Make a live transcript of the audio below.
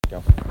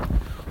Go.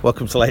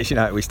 Welcome to Latest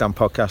United We Stand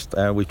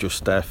podcast. We've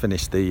just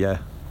finished the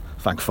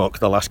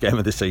the last game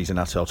of the season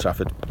at Old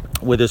Trafford.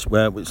 With us,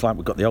 it's like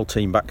we've got the old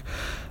team back.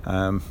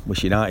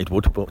 Wish United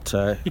would, but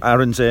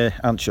Aaron's here,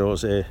 Ant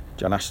Shaw's here,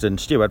 John Ashton,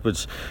 Stu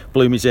Edwards,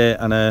 Bloomy's here,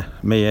 and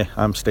me here.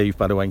 I'm Steve,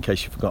 by the way, in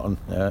case you've forgotten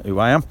who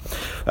I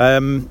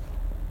am.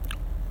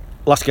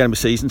 Last game of the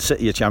season,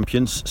 City are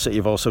champions. City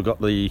have also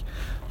got the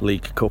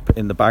League Cup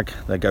in the bag.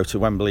 They go to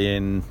Wembley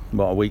in,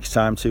 2 weeks'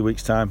 time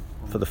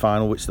for the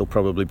final, which they'll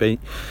probably beat.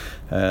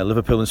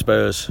 Liverpool and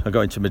Spurs are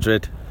going to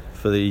Madrid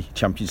for the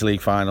Champions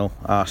League final.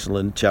 Arsenal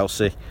and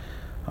Chelsea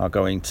are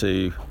going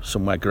to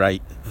somewhere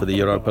great for the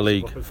Europa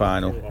League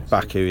final.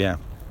 Baku, yeah.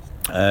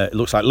 It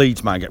looks like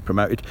Leeds might get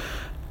promoted.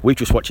 We've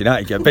just watched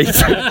United get beat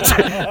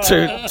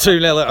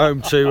 2-0 at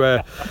home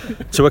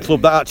to a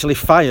club that actually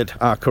fired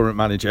our current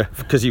manager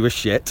because he was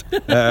shit,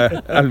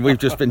 and we've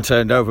just been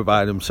turned over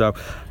by them. So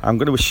I'm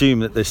going to assume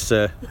that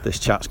this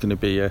chat's going to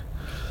be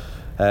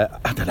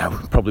I don't know,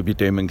 probably be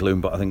doom and gloom,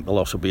 but I think there'll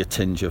also be a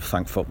tinge of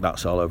thank fuck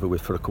that's all over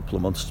with for a couple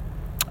of months.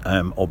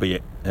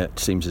 Albeit it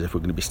seems as if we're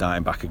going to be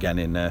starting back again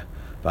in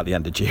by the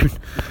end of June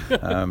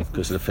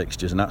because of the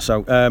fixtures and that.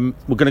 So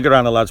we're going to go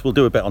around the lads. We'll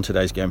do a bit on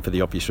today's game for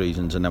the obvious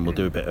reasons, and then we'll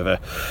do a bit of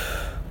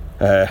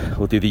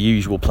we'll do the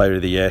usual player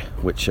of the year,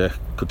 which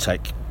could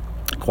take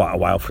quite a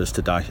while for us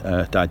to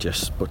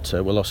digest, but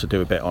we'll also do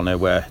a bit on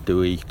where do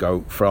we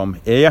go from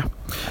here.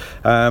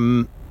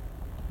 Did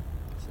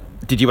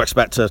you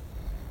expect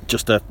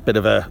just a bit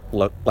of a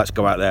look, let's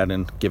go out there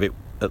and give it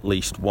at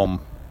least one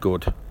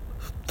good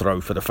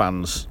throw for the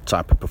fans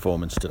type of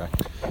performance today?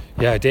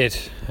 Yeah, I did.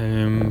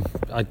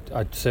 I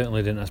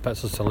certainly didn't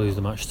expect us to lose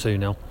the match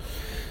 2-0,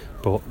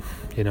 but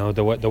you know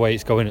the way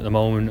it's going at the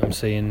moment, I'm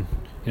seeing,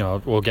 you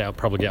know, we'll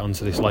probably get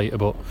onto this later,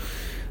 but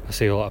I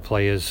see a lot of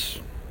players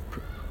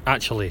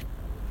actually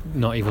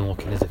not even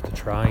looking as if they're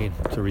trying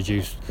to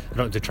reduce. I don't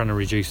know if they're trying to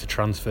reduce the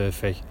transfer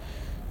fee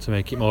to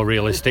make it more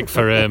realistic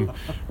for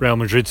Real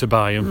Madrid to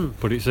buy him,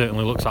 but it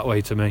certainly looks that way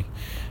to me.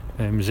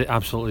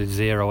 Absolutely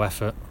zero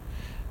effort,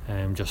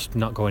 just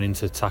not going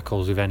into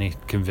tackles with any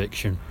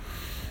conviction.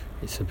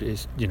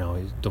 It's you know,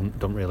 it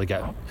don't really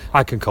get.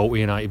 I can cope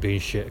with United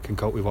being shit. I can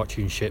cope with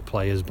watching shit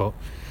players, but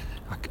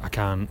I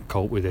can't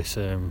cope with this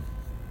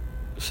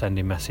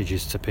sending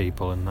messages to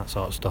people and that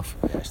sort of stuff.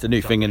 It's the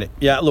new thing, isn't it?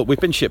 Yeah, look, we've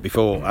been shit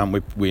before, and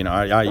we you know,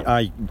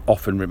 I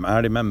often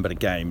remember a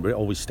game, but it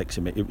always sticks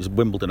in me. It was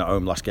Wimbledon at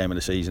home, last game of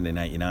the season in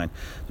 '89.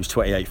 There was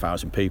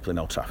 28,000 people in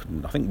Old Trafford,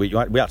 and I think we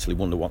actually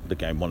won the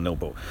game 1-0,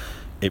 but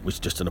it was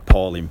just an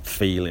appalling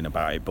feeling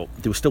about it. But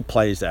there were still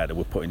players there that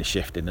were putting a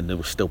shift in, and there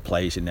were still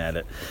players in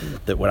there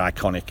that were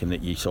iconic and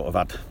that you sort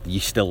of you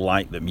still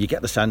like them. You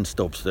get the sense,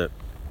 Stubbs, that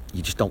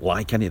you just don't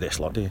like any of this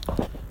lot, do you?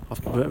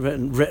 I've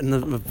written a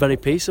very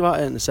piece about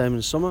it in the same in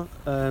the summer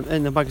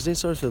in the magazine,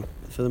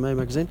 for the May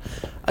magazine.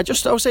 I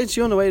was saying to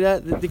you on the way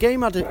there, the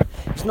game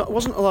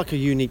wasn't like a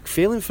unique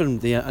feeling from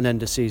an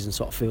end of season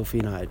sort of feel for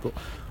United, but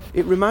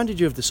it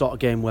reminded you of the sort of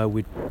game where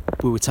we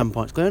were 10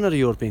 points clear and had a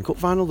European Cup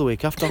final the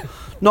week after.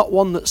 Not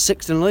one that's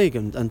sixth in the league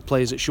and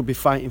players that should be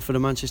fighting for the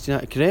Manchester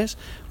United careers.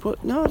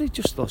 But no, they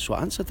just lost what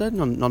answered there.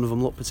 None of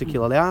them look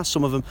particularly hard.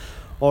 Some of them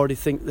already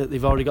think that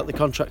they've already got the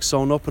contract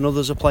sewn up, and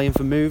others are playing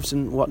for moves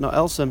and whatnot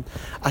else. And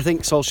I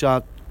think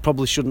Solskjaer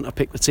probably shouldn't have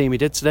picked the team he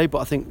did today, but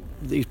I think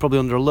he's probably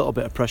under a little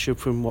bit of pressure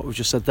from what we've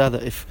just said there,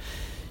 that if,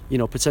 you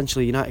know,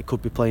 potentially United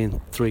could be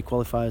playing 3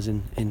 qualifiers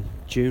in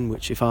June,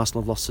 which if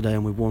Arsenal had lost today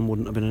and we won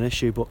wouldn't have been an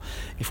issue, but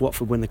if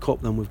Watford win the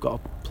Cup, then we've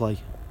got to play,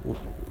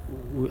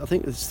 I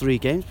think there's 3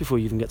 games before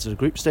you even get to the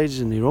group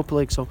stages in the Europa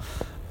League, so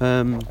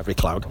every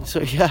cloud. So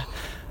yeah,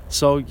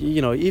 so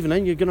you know, even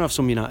then you're going to have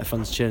some United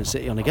fans cheering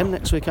City on again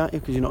next week, aren't you?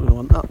 Because you're not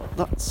going to want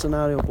that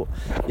scenario. But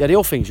yeah, the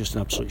whole thing's just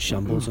an absolute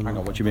shambles. Hang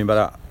on, what do you mean by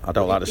that? I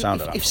don't like the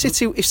sound of that. If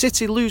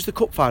City lose the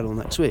cup final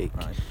next week,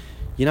 right,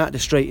 United are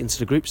straight into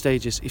the group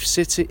stages. If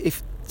City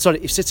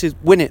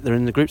win it, they're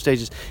in the group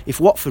stages.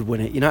 If Watford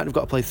win it, United have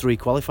got to play 3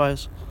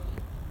 qualifiers.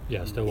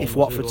 Yeah, still. If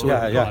Watford to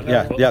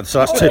yeah.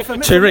 So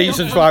that's two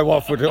reasons why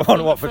Watford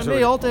want Watford to win.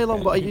 Me all day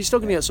long, but you're still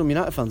going to get some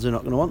United fans who are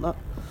not going to want that.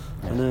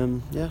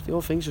 And the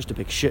whole thing's just a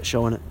big shit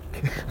show, isn't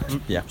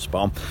it? Yeah,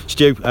 spot on.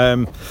 Stu,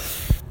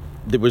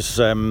 there was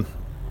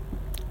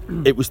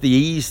it was the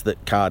ease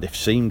that Cardiff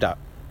seemed at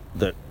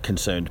that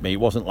concerned me. It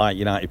wasn't like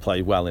United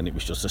played well and it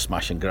was just a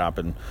smash and grab,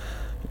 and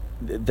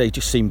they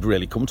just seemed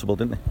really comfortable,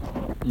 didn't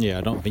they? Yeah,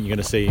 I don't think you're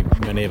going to see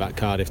many of that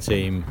Cardiff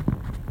team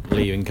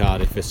leaving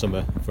Cardiff this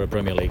summer for a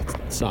Premier League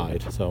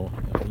side, so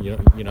you're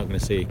not going to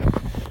see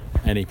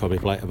any probably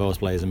of those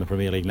players in the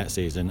Premier League next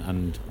season,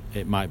 and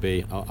it might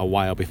be a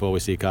while before we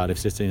see Cardiff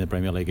City in the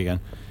Premier League again.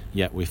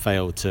 Yet we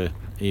failed to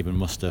even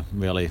muster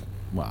really.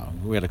 Well,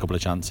 we had a couple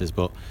of chances,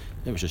 but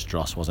it was just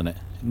dross, wasn't it?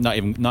 Not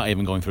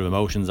even going through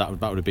emotions. That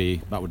would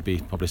be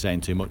probably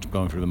saying too much.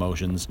 Going through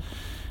emotions.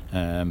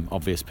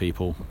 Obvious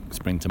people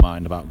spring to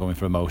mind about going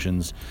through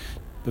emotions.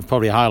 But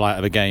probably a highlight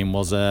of the game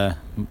was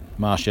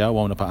Martial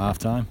warming up at half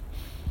time.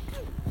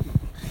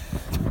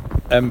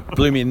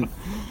 Blooming.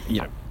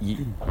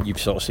 you've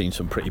sort of seen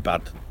some pretty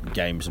bad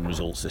games and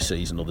results this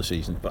season, other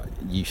seasons, but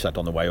you said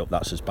on the way up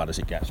that's as bad as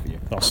it gets for you.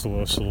 That's the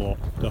worst of the lot,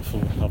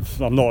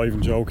 definitely. I'm not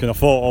even joking. I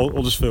thought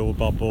I'll just feel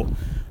bad, but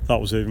that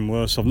was even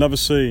worse. I've never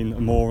seen a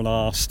more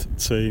unarsed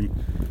team.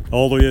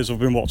 All the years I've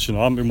been watching,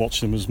 I haven't been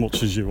watching them as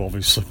much as you,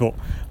 obviously, but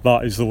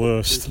that is the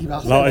worst.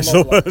 That is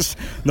the worst.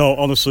 No,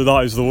 honestly,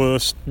 that is the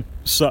worst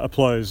set of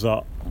players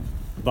that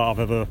I've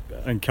ever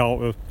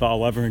encountered, that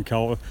I'll ever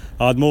encounter.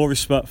 I had more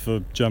respect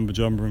for Jemba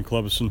and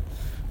Cleverson.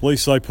 At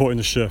least they put in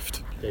a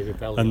shift. David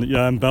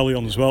Bellion. And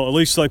Bellion as well. At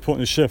least they put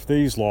in a shift.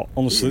 These lot,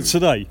 honestly,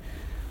 today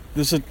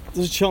there's a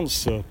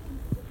chance to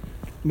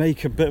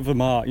make a bit of a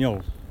mark.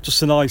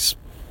 Just a nice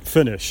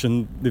finish,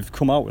 and they've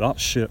come out with that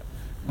shit.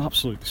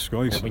 Absolute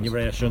disgrace. When you're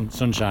Ray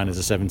Sunshine as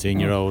a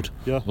 17-year-old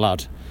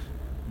lad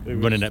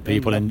running at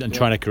people and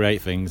trying to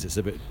create things, it's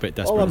a bit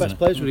desperate. All our best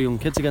players were young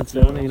kids against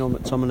them,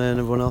 McTominay and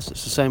everyone else.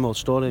 It's the same old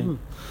story.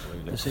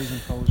 The season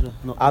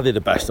Are they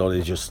the best, or are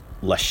they just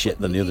less shit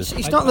than the others?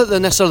 It's not that they're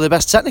necessarily the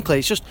best technically.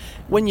 It's just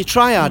when you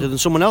try harder than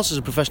someone else as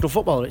a professional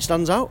footballer, it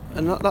stands out,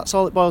 and that's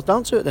all it boils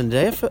down to at the end of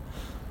the day. Effort.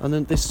 And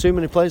then there's too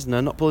many players in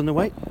there not pulling the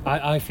weight.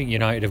 I think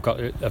United have got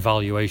a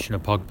valuation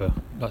of Pogba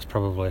that's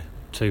probably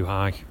too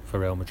high for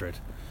Real Madrid.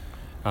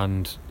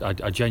 And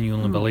I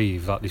genuinely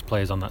believe that these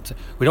players on that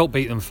we don't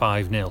beat them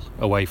 5-0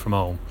 away from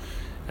home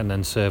and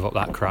then serve up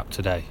that crap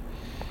today,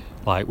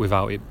 like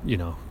without it,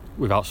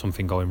 without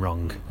something going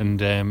wrong.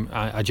 And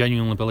I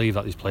genuinely believe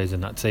that these players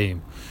in that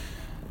team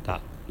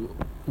that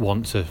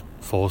want to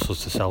force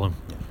us to sell them,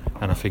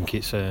 and I think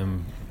it's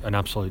an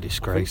absolute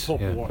disgrace. I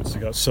think Pogba wanted to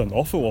get sent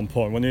off at one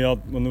point when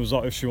there was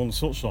that issue on the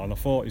touchline. I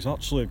thought he's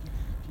actually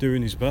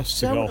doing his best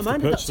to get off the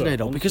pitch today,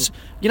 though, because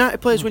United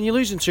players, when you're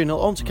losing 2-0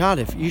 home to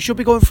Cardiff, you should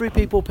be going through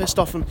people pissed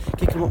off and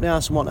kicking them up the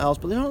arse and whatnot else,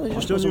 but they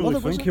just wasn't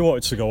bothered. I think he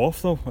wanted to go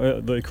off though,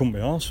 that he couldn't be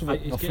arsed with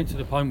it. It's getting to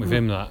the point with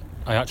him that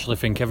I actually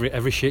think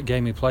every shit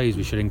game he plays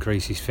we should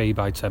increase his fee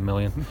by 10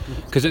 million,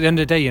 because at the end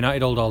of the day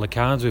United hold all the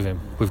cards with him.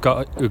 We've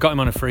got him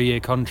on a 3-year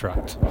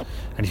contract,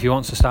 and if he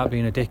wants to start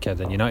being a dickhead,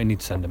 then United need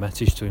to send a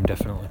message to him,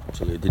 definitely.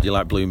 Absolutely. Did you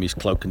like Bloomy's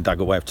cloak and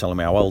dagger way of telling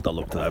me how old I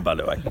looked there, by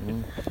the way?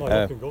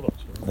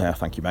 Yeah,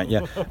 thank you, mate.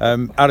 Yeah,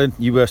 Aaron,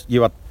 you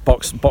had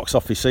box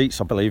office seats,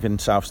 I believe, in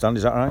South Stand.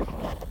 Is that right?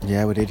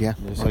 Yeah, we did. Yeah.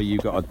 So you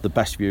got the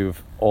best view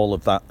of all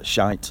of that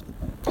shite.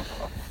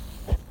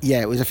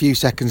 Yeah, it was a few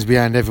seconds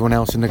behind everyone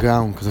else in the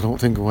ground because I don't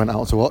think we went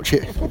out to watch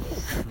it.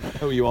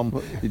 Who were you on?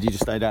 Did you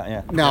just stay down?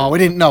 Yeah. No, we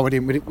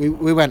didn't.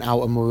 We went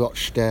out and we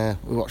watched a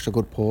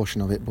good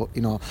portion of it. But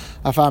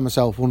I found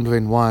myself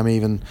wondering why I'm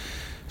even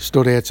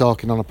stood here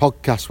talking on a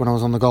podcast when I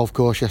was on the golf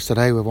course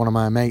yesterday with one of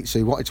my mates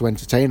who wanted to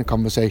entertain a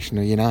conversation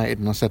of United,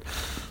 and I said,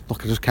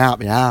 look, I just can't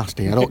be arsed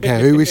here. I don't care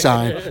who we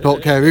sign, I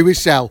don't care who we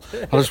sell,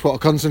 I just want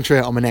to concentrate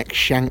on my next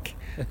shank.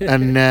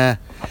 And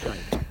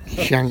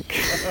shank.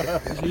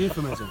 It's a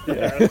euphemism.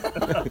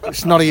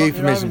 It's not a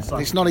euphemism.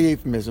 It's not a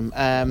euphemism.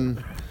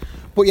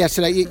 But yeah,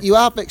 today you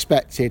have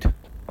expected,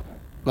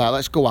 well,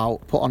 let's go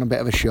out, put on a bit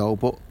of a show,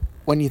 but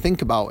when you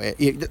think about it,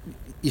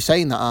 you're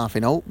saying that half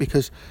in hope,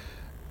 because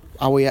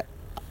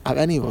are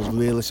any of us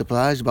really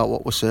surprised about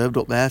what was served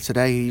up there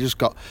today? You just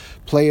got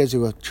players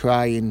who are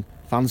trying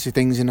fancy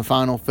things in the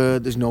final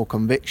third. There's no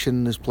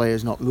conviction. There's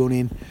players not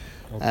running.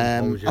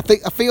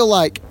 I feel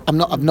like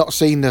I've not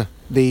seen the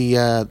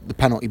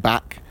penalty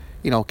back.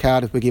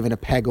 Cardiff were giving a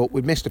peg up.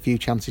 We'd missed a few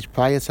chances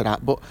prior to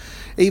that, but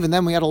even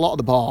then we had a lot of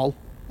the ball.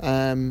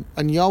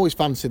 And you always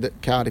fancied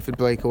that Cardiff would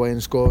break away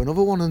and score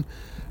another one. And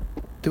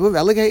they were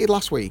relegated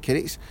last week.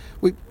 And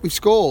we've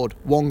scored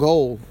one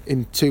goal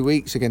in 2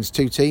 weeks against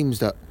two teams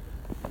that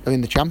are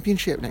in the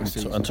Championship next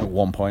season. And took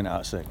 1 point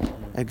out of 6.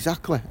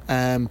 Exactly.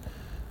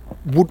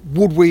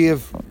 Would we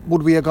have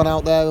gone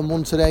out there and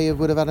won today if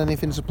we'd have had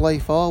anything to play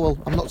for? Well,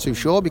 I'm not too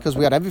sure, because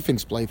we had everything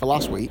to play for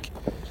last week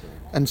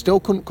and still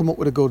couldn't come up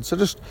with a good. So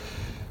just,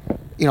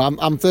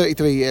 I'm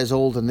 33 years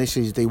old and this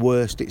is the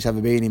worst it's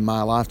ever been in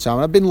my lifetime.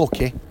 I've been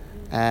lucky.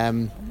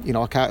 I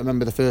can't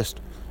remember the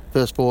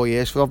first 4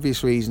 years for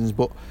obvious reasons,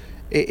 but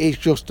it is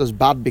just as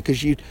bad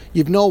because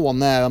you've no one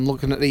there. I'm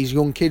looking at these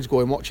young kids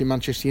watching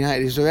Manchester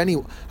United. Is there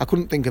I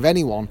couldn't think of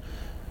anyone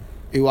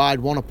who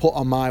I'd want to put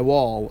on my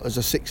wall as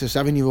a 6 or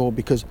 7 year old,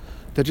 because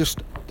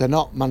they're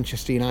not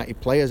Manchester United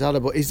players, are they?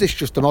 But is this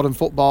just a modern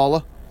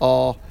footballer,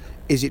 or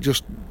is it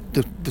just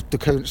the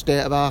current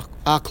state of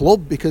our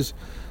club? Because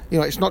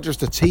it's not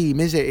just a team,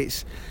 is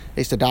it?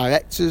 It's the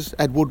directors.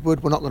 Ed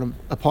Woodward, we're not going to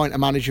appoint a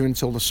manager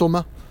until the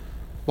summer.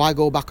 Why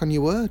go back on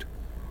your word?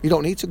 You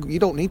don't need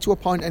to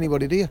appoint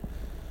anybody, do you?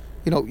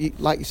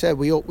 Like you said,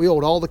 we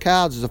hold all the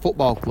cards as a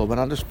football club,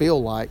 and I just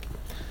feel like,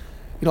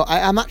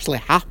 I'm actually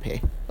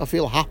happy. I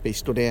feel happy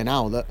stood here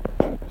now that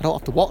I don't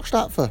have to watch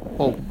that for,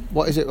 well,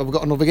 what is it? I've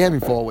got another game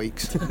in 4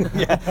 weeks.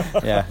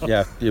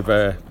 yeah.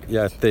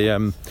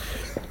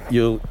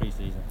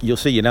 You'll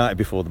see United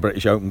before the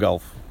British Open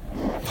golf.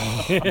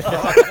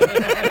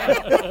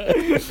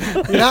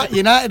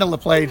 United will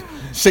have played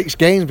 6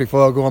 games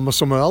before I go on my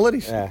summer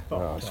holidays. Yeah,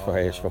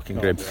 it's fucking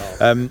grim.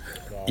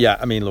 Yeah,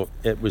 I mean, look,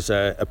 it was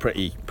a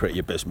pretty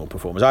abysmal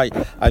performance.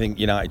 I think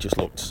United just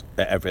looked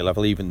at every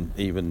level. Even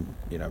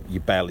you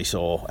barely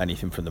saw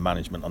anything from the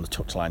management on the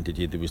touchline, did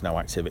you? There was no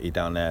activity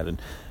down there,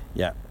 and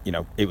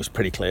it was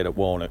pretty clear that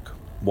Warnock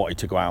wanted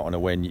to go out on a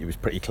win. It was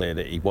pretty clear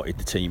that he wanted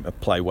the team to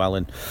play well,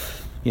 and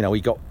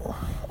he got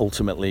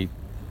ultimately.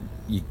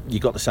 You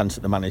got the sense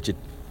that the manager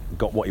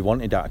got what he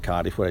wanted out of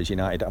Cardiff, whereas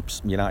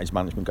United's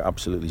management got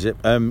absolutely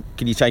zipped. Can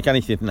you take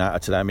anything out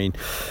of today? I mean,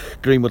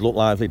 Greenwood looked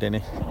lively,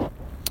 didn't he?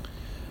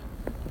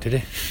 Did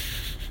he?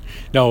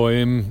 No,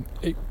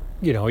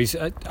 he's.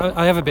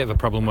 I have a bit of a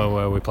problem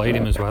where we played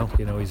him as well.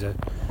 He's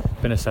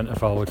been a centre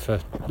forward for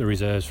the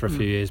reserves for a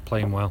few years,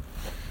 playing well.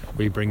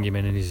 We bring him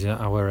in, and he's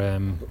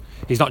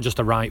he's not just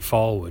a right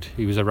forward.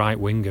 He was a right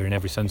winger in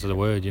every sense of the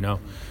word. He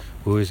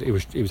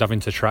was having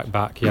to track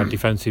back. He had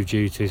defensive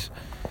duties.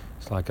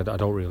 It's like I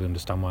don't really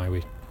understand why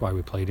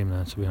we played him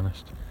there, to be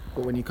honest.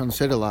 But when you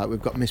consider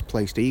we've got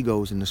misplaced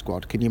egos in the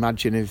squad, can you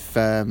imagine if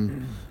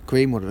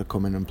Greenwood had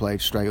come in and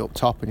played straight up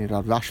top and he'd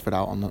had Rashford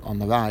out on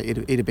the right,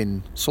 he'd have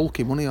been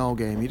sulky money all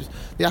game.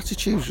 The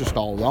attitude's just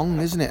all wrong,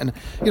 isn't it? And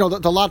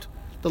the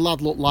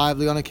lad looked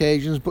lively on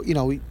occasions, but he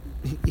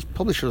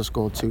probably should have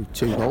scored two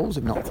goals,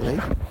 if not three.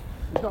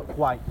 He's not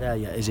quite there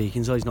yet, is he? You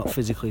can tell he's not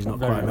physically, he's not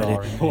Very quite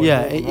ready. boring.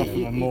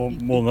 Yeah, more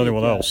than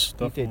anyone else.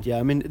 He did, yeah.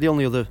 I mean, the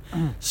only other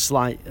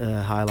slight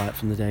highlight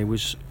from the day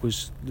was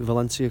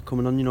Valencia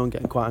coming on, and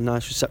getting quite a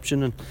nice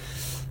reception. And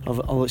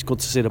it's good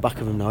to see the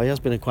back of him now. He has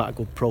been quite a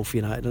good pro for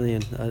United,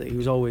 hasn't he? And he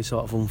was always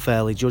sort of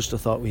unfairly judged, I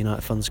thought, with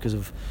United fans because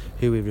of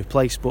who he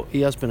replaced. But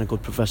he has been a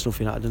good professional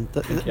for United. And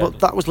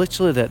that was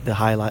literally the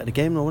highlight of the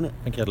game, though, wasn't it?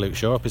 I think he had Luke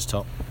Shaw up his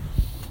top.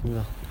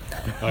 Yeah.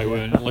 I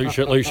weren't. Luke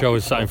Shaw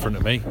was sat in front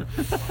of me.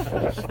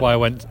 Why I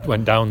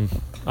went down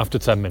after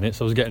 10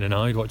 minutes. I was getting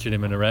annoyed watching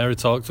him and Herrera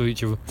talk to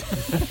each other.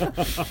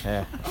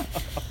 Yeah.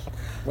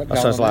 That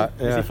sounds like.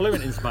 Is he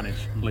fluent in Spanish,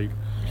 Luke?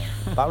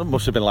 That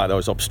must have been like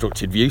those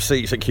obstructed view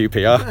seats at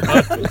QPR.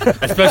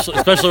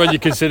 especially when you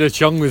consider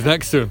Chong was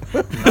next to him.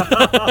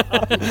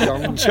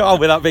 Chong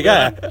with that big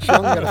hair.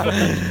 Chong got a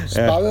fucking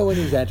sparrow in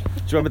his head. Do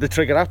you remember the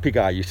Trigger Happy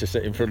guy used to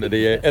sit in front of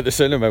at the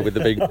cinema with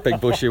the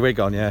big bushy wig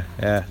on? Yeah.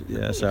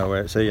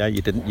 So yeah,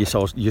 you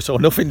saw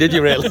nothing, did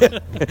you really?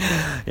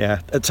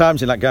 Yeah. At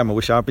times in that game, I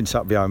wish I'd been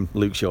sat behind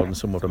Luke Shaw and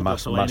some other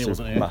massive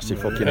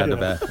fucking head of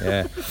hair.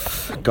 Yeah.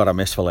 God, I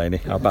miss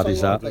Fellaini. How bad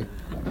is that?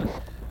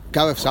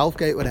 Gareth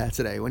Southgate were there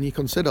today. When you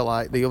consider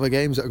the other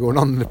games that are going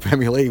on in the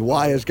Premier League,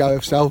 why has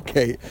Gareth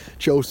Southgate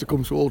chose to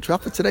come to Old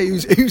Trafford today?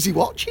 Who's he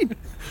watching?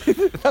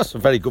 That's a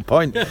very good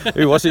point.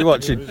 Who was he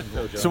watching?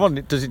 Someone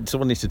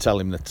needs to tell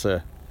him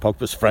that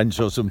Pogba's French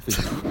or something.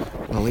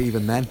 Well,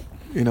 even then,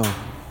 Is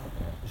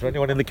there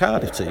anyone in the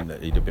Cardiff team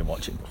that he'd have been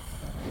watching?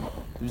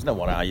 There's no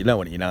one at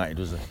United,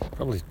 was there?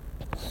 Probably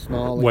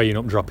Smalley. weighing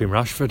up dropping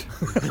Rashford.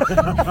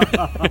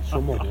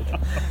 Someone did.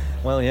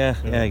 Well, yeah,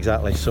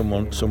 exactly.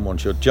 Someone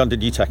should. John,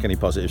 did you take any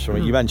positives from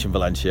it? You mentioned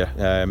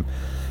Valencia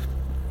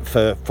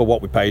for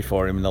what we paid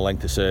for him in the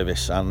length of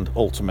service, and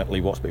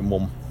ultimately what's been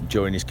won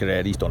during his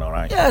career. He's done all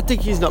right. Yeah, I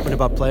think he's not been a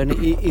bad player.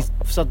 And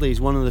sadly,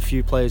 he's one of the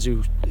few players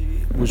who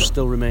was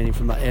still remaining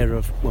from that era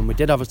of when we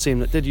did have a team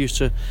that did used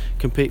to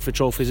compete for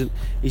trophies. And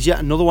he's yet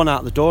another one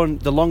out the door. And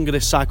the longer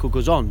this cycle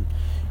goes on,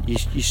 you're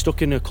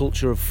stuck in a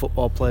culture of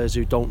football players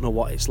who don't know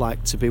what it's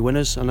like to be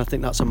winners, and I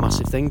think that's a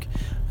massive thing.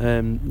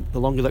 The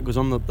longer that goes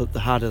on, the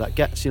harder that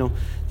gets. There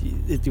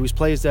was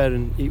players there,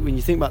 and when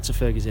you think back to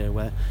Fergie's era,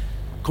 where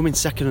coming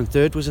second and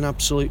third was an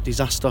absolute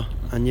disaster,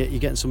 and yet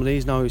you're getting some of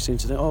these now who seem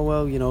to think, oh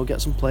well,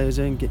 get some players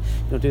in, do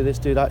this,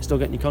 do that, still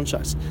getting your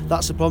contracts.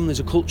 That's the problem. There's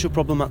a culture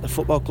problem at the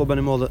football club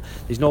anymore, that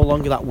there's no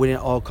longer that winning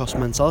at all cost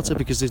mentality,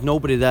 because there's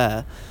nobody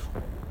there.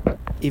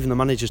 Even the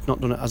manager's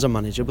not done it as a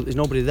manager, but there's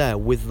nobody there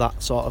with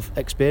that sort of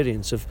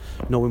experience of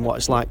knowing what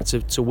it's like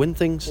to win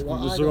things.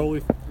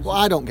 Well,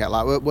 I don't get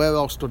we're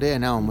all stood here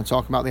now and we're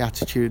talking about the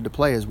attitude of the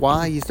players.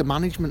 Why is the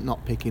management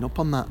not picking up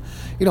on that?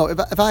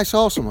 If I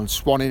saw someone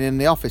swanning in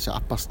the office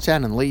at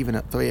 10:30 and leaving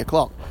at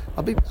 3:00,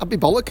 I'd be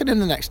bollocking in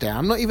the next day.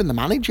 I'm not even the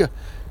manager.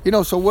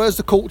 So where's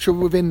the culture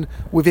within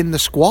the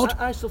squad?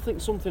 I still think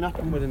something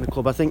happened within the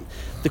club. I think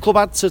the club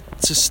had to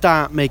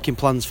start making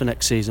plans for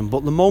next season,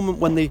 but the moment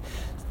when they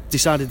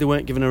decided they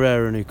weren't giving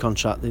Herrera a new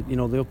contract,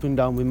 the up and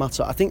down with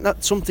Mata, I think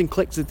that something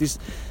clicked.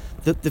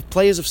 That the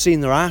players have seen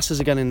their asses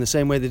again in the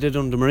same way they did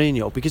under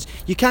Mourinho, because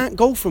you can't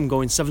go from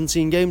going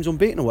 17 games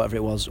unbeaten or whatever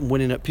it was and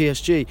winning at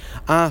PSG,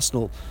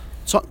 Arsenal,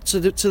 to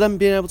them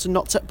being able to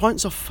not take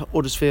points off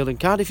Huddersfield and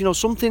Cardiff. You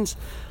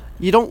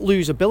don't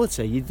lose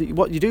ability.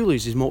 What you do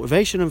lose is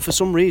motivation, and for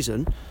some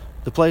reason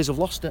the players have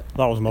lost it.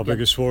 That was my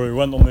biggest worry. We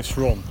went on this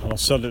run, and I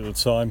said it at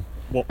the time,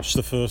 watch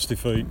the first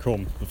defeat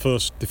come, the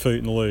first defeat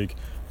in the league,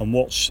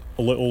 and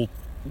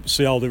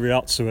see how they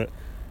react to it.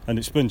 And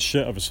it's been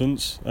shit ever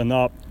since, and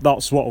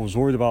that's what I was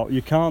worried about.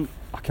 I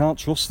can't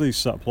trust these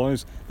set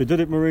players. They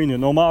did it Mourinho,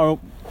 no matter.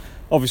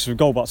 Obviously, we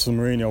go back to the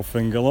Mourinho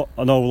thing.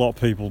 I know a lot of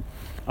people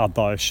had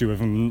that issue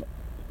with him,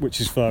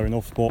 which is fair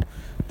enough, but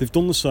they've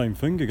done the same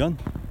thing again,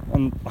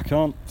 and I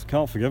can't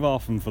forgive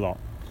half of them for that.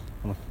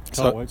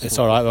 It's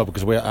all right though,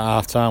 because we at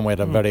half time we had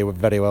a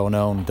very well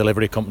known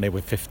delivery company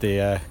with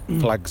 50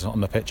 flags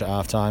on the pitch at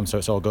half time, so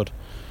it's all good.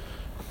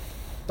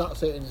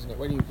 That's it, isn't it?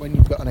 When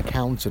you've got an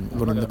accountant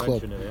running the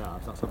club,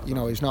 you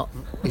know, he's not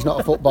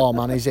a football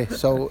man, is he?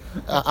 So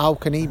how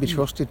can he be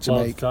trusted to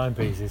make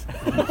timepieces?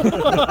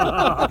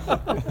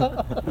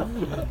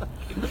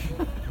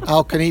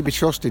 How can he be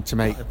trusted to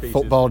make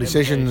football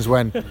decisions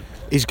when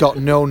he's got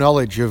no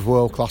knowledge of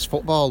world class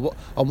football?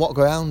 On what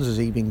grounds has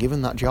he been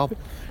given that job?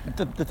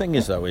 The thing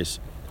is, though,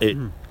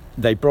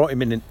 they brought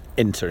him in an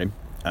interim,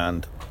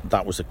 and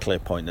that was a clear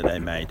point that they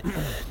made.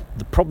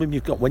 The problem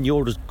you've got when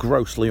you're as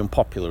grossly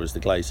unpopular as the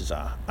Glazers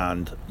are,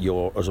 and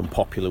you're as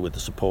unpopular with the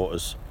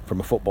supporters from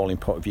a footballing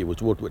point of view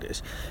as Woodward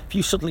is, if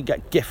you suddenly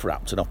get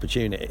gift-wrapped an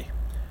opportunity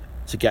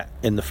to get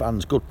in the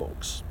fans' good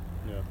books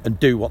and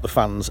do what the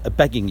fans are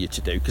begging you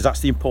to do, because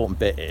that's the important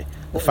bit here.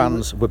 The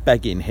fans were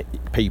begging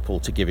people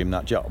to give him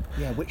that job.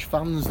 Yeah, which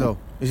fans though?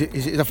 Is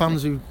it the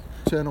fans who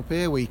turn up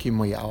here week in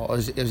week out, or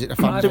is it the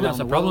fans? I think that's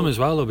a problem as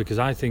well, though, because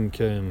I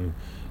think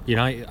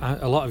United,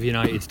 a lot of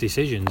United's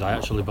decisions, I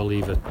actually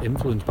believe, are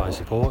influenced by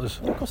supporters.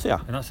 Of course they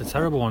are. And that's a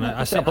terrible one.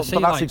 But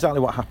that's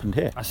exactly what happened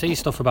here. I see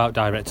stuff about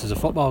directors of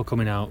football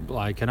coming out,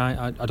 and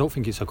I don't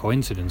think it's a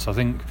coincidence. I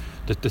think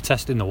the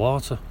testing the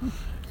water,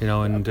 you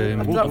know, and after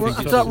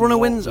that run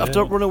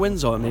of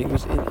Windsor, I mean, it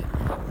was in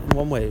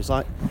one way it was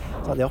like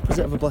the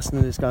opposite of a blessing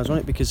in disguise,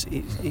 wasn't it? Because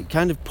it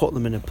kind of put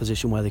them in a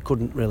position where they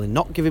couldn't really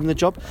not give him the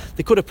job.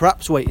 They could have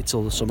perhaps waited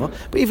till the summer,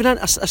 but even then,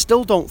 I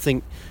still don't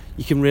think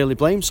you can really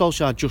blame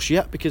Solskjaer just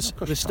yet, because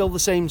they're still the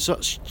same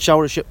such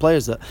shower of shit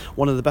players that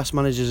one of the best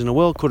managers in the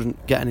world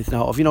couldn't get anything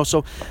out of, you know.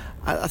 So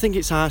I think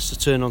it's harsh to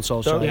turn on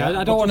Solskjaer. Yeah,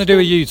 I don't want to do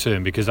a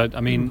U-turn, because I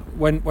mean,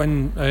 when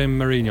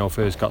Mourinho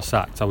first got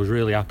sacked, I was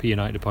really happy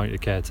United appointed a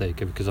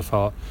caretaker, because I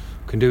thought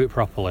we can do it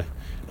properly.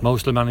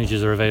 Most of the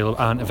managers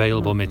aren't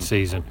available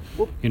mid-season.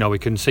 You know, we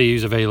can see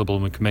who's available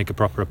and we can make a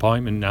proper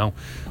appointment now.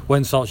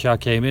 When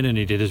Solskjaer came in and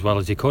he did as well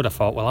as he could, I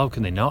thought, well, how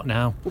can they not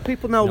now? Well,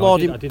 people now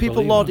laud him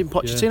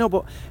Pochettino,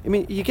 but I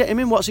mean, you get him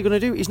in, what's he going to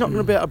do? He's not going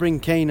to be able to bring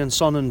Kane and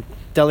Son and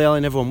Dele Alli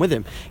and everyone with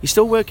him. He's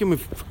still working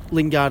with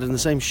Lingard and the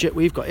same shit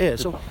we've got here.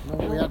 So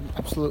we had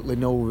absolutely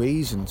no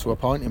reason to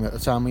appoint him at the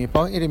time we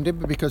appointed him,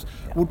 did we? Because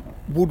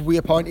would we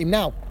appoint him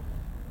now?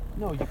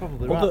 No, you're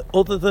probably right.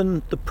 Other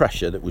than the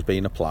pressure that was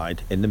being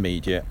applied in the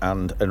media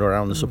and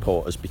around the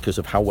supporters because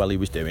of how well he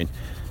was doing,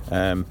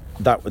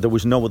 that there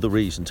was no other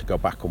reason to go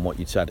back on what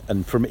you'd said.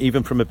 And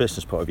even from a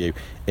business point of view,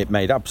 it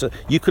made absolute.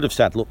 You could have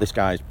said, look, this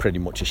guy's pretty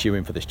much a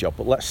shoo-in for this job,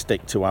 but let's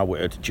stick to our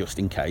word just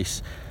in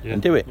case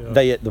and do it. Yeah.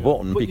 They hit the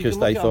button because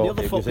they thought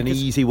it was an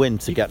easy win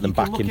to get them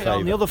back in favour.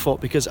 On the other foot,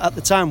 because at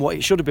the time what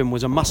it should have been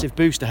was a massive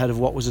boost ahead of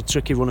what was a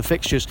tricky run of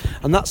fixtures,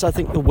 and that's, I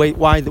think, the way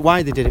why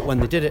they did it when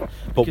they did it.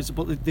 Because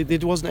they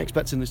wasn't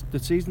expecting the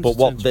season. But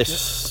what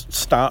this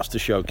starts to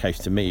showcase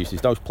to me is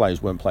those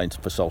players weren't playing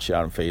for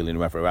Solskjaer and Feely and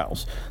whoever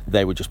else.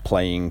 They were just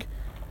playing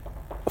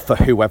for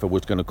whoever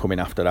was going to come in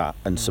after that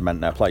and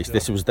cement their place.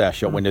 This was their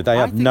shot window. They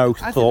had no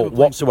thought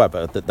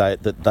whatsoever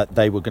that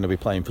they were going to be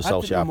playing for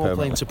Solskjaer permanently.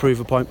 Playing to prove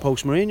a point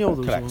post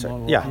Mourinho. Correct.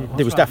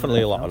 There was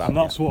definitely a lot of that. And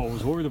that's what I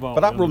was worried about.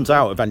 But that runs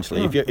out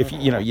eventually.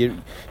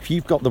 If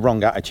you've got the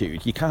wrong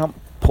attitude, you can't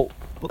put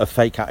a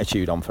fake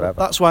attitude on forever.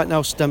 That's why it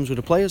now stems with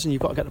the players, and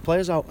you've got to get the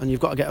players out, and you've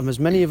got to get them, as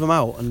many of them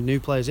out and new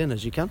players in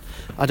as you can.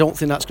 I don't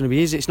think that's going to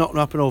be easy. It's not going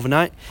to happen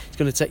overnight. It's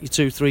going to take you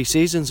 2-3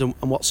 seasons, and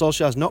what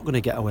Solskjaer's not going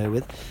to get away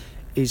with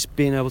is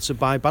being able to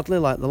buy badly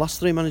like the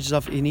last three managers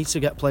have. He needs to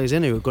get players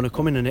in who are going to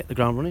come in and hit the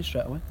ground running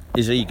straight away.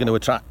 Is he going to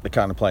attract the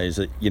kind of players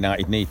that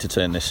United need to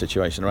turn this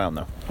situation around,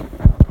 though?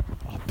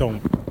 I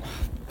don't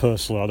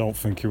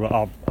think he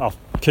will. I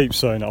keep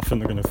saying it, I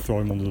think they're going to throw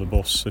him under the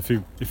bus. If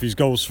he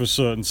goes for a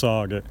certain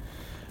target,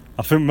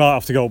 I think we might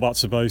have to go back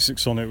to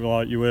basics on it.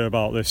 Like, you hear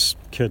about this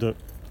kid at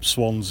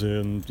Swansea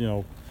and, you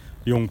know,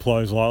 young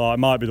players like that. It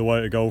might be the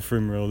way to go for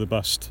him, really, the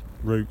best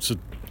route to,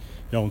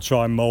 and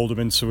try and mould him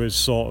into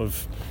his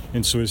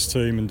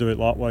team and do it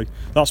that way.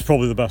 That's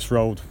probably the best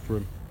road for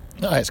him.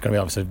 No, it's going to be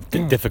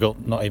obviously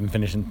difficult, not even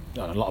finishing.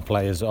 A lot of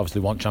players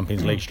obviously want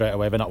Champions League straight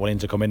away. They're not willing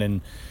to come in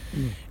and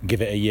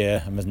give it a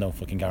year, and there's no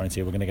fucking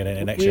guarantee we're going to get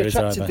it next year.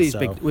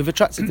 We've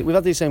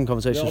had these same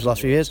conversations for the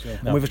last few years,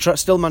 and we've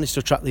still managed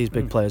to attract these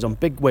big players on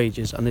big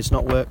wages, and it's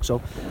not worked.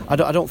 So I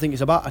don't think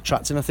it's about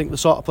attracting. I think the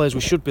sort of players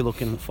we should be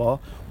looking for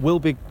will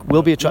be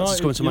attracted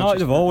to coming to Manchester.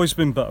 United have always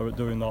been better at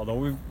doing that,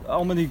 though.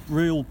 How many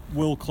real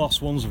world-class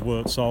ones have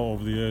worked out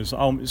over the years?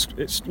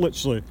 It's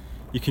literally,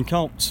 you can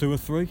count 2 or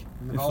 3,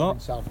 if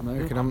that. South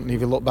American, haven't you?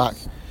 If you look back,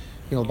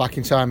 back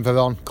in time,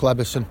 Veron,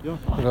 Kleberson,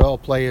 they're all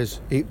players.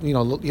 You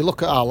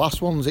look at our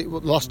last ones.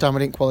 Last time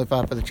we didn't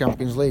qualify for the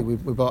Champions League, we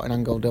bought in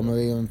Angel Di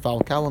Maria and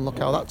Falcao, and look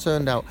how that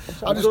turned out.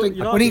 I just think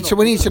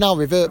we need to now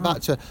revert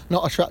back to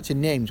not attracting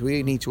names.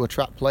 We need to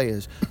attract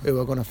players who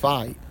are going to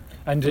fight.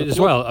 And as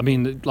well, I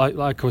mean, like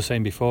I was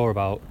saying before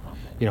about,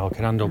 I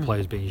can handle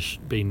players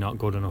being not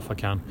good enough. I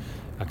can't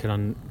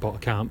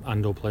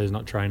handle players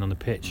not trying on the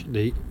pitch.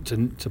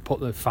 To put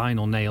the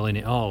final nail in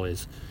it all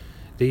is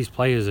these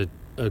players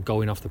are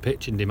going off the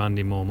pitch and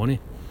demanding more money.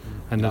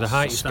 and they're the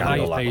highest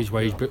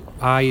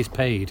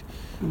paid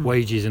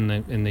wages in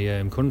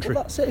the country.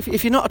 Well, that's it.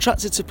 If you're not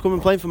attracted to come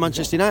and play for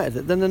Manchester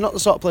United, then they're not the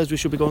sort of players we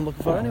should be going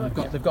looking for anyway.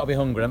 They've got to be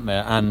hungry, haven't they?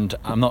 And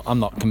I'm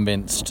not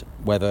convinced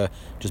whether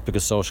just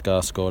because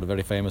Solskjaer scored a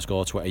very famous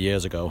goal 20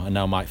 years ago, and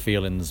now Mike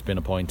Phelan's been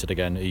appointed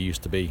again, who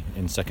used to be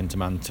in second to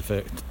man to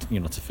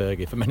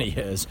Fergie for many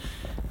years,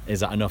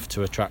 is that enough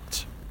to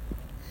attract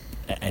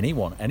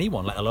anyone,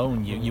 let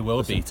alone you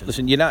world beaters?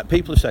 Listen, United,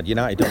 people have said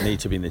United don't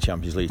need to be in the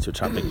Champions League to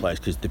attract big players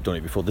because they've done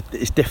it before.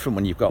 It's different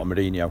when you've got a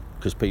Mourinho,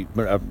 because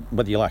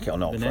whether you like it or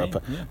not,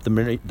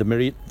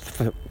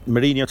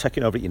 Mourinho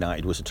taking over at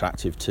United was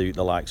attractive to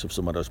the likes of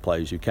some of those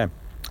players who came.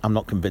 I'm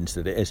not convinced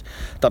that it is.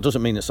 That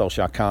doesn't mean that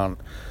Solskjaer can't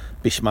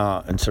be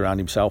smart and surround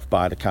himself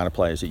by the kind of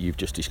players that you've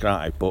just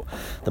described, but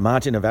the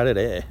margin of error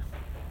there,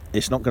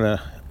 it's not going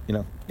to,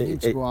 you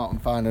need to go out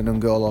and find an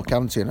N'Golo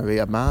Kante and a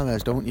Riyad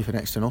Mahrez, don't you, for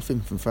next to nothing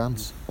from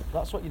France?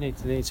 That's what you need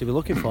to be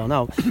looking for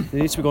now. You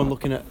need to be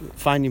looking at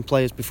finding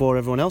players before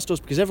everyone else does,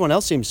 because everyone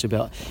else seems to be.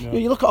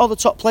 You look at all the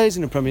top players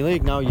in the Premier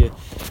League now. Your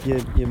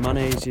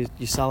Manes, your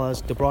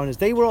Salahs, De Bruyne's.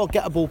 They were all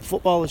gettable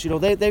footballers.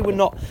 They were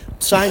not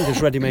signed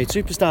as ready-made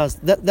superstars.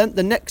 Then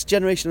the next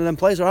generation of them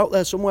players are out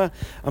there somewhere.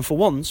 And for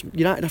once,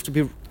 United have to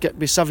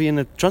be savvy in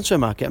the transfer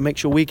market and make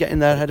sure we get in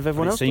there ahead of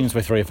everyone else. It seems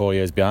we're 3 or 4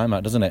 years behind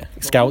that, doesn't it?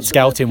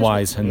 Scouting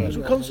wise, and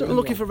we're constantly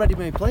looking for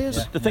ready-made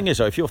players. The thing is,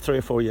 though, if you're 3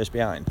 or 4 years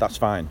behind, that's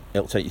fine.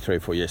 It'll take you 3 or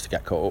 4 years to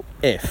get caught up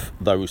if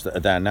those that are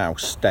there now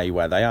stay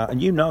where they are.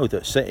 And you know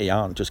that City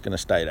aren't just going to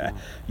stay there.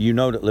 You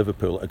know that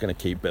Liverpool are going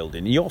to keep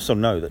building. You also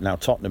know that now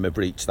Tottenham have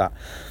reached that,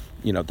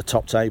 the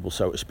top table,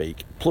 so to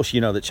speak. Plus, you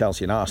know that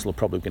Chelsea and Arsenal are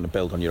probably going to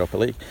build on Europa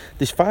League.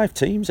 There's 5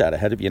 teams out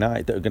ahead of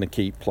United that are going to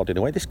keep plodding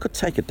away. This could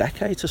take a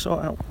decade to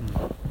sort out.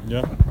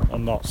 Yeah,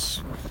 and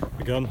that's,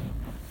 again,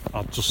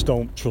 I just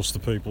don't trust the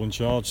people in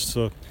charge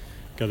to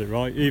get it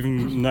right,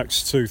 even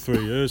next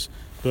 2-3 years.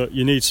 But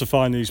you need to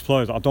find these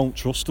players. I don't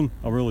trust them.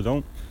 I really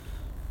don't.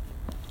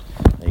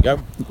 There you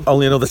go.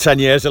 Only another 10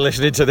 years of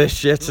listening to this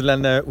shit,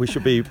 and then we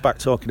should be back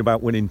talking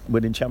about winning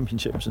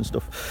championships and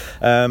stuff.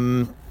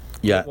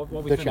 Yeah.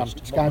 What we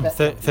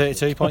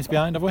 32 points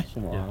behind, have we?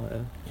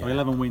 Yeah. Or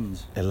 11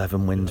 wins.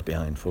 11 wins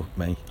behind, fuck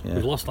me. Yeah.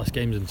 We've lost less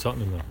games than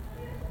Tottenham,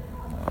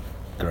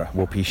 though.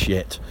 Whoopee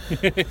shit.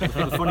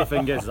 The funny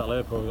thing is that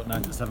Liverpool got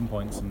 97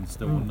 points and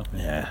still won nothing.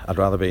 Yeah, I'd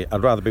rather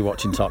be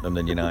watching Tottenham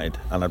than United,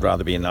 and I'd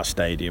rather be in that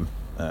stadium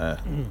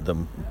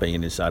than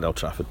being inside Old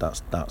Trafford.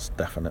 That's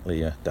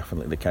definitely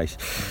the case.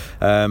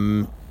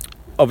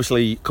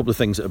 Obviously, a couple of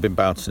things that have been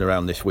bouncing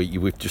around this week.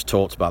 We've just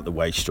talked about the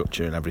wage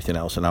structure and everything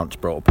else, and Ant's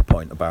brought up a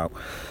point about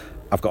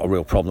I've got a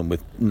real problem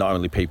with not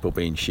only people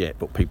being shit,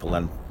 but people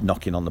then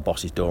knocking on the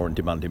boss's door and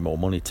demanding more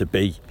money to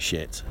be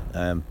shit.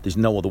 There's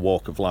no other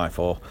walk of life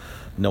or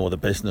no other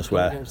business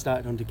where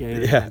started on De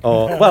Gea. Yeah,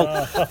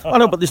 well, I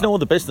know, but there's no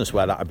other business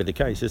where that would be the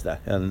case, is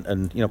there?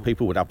 And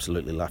people would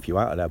absolutely laugh you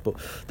out of there. But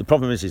the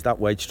problem is that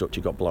wage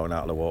structure got blown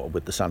out of the water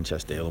with the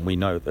Sanchez deal, and we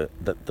know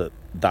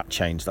that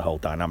changed the whole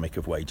dynamic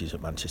of wages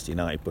at Manchester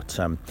United. But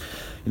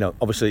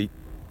obviously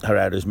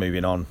Herrera's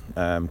moving on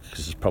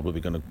because he's probably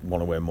going to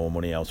want to earn more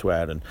money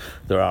elsewhere, and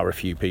there are a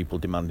few people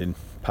demanding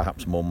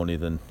perhaps more money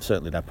than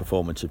certainly their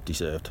performance have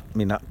deserved. I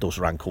mean, that does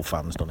rankle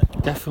fans, doesn't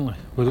it? Definitely.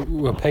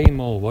 We're paying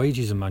more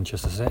wages in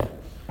Manchester City.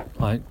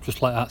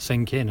 Just let that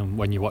sink in, and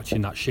when you're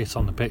watching that shit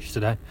on the pitch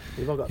today,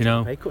 they've all got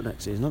to pay cut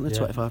next season, haven't they?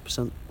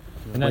 25%.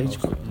 And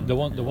then the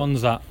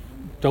ones that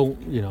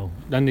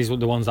don't, then these are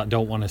the ones that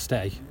don't want to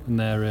stay, and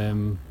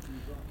they're,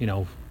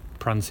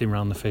 prancing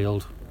around the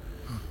field,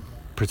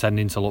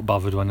 pretending to look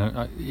bothered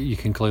when you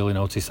can clearly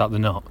notice that they're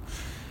not.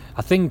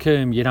 I think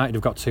United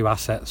have got 2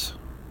 assets,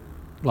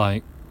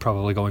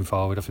 probably going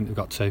forward. I think they've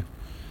got 2,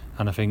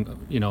 and I think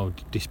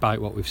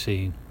despite what we've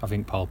seen, I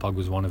think Paul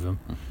Pogba's one of them,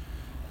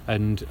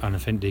 and I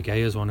think De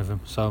Gea's one of them.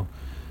 So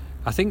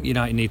I think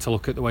United need to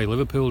look at the way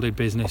Liverpool did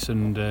business,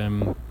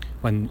 and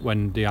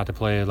when they had a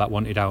player that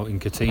wanted out in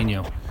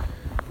Coutinho,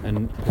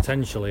 and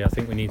potentially I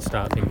think we need to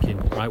start thinking,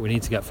 right, we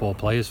need to get 4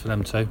 players for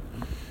them too.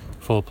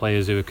 4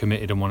 players who are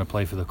committed and want to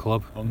play for the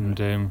club. And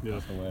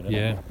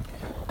The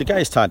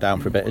guy's tied down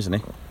for a bit, isn't he?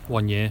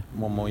 1 year.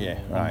 1 more year,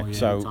 right?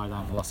 So tied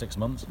down for the last 6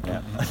 months.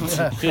 Yeah.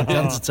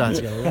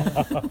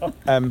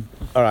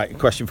 All All right,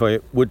 question for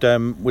you: Would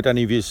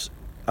any of you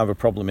have a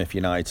problem if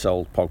United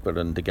sold Pogba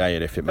and De Gea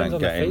if it meant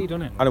getting? Fee,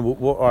 doesn't it? I know.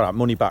 All right,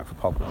 money back for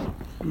Pogba.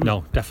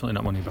 No, definitely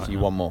not money back. So you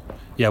want more?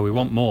 Yeah, we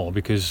want more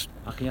because.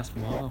 How can you ask for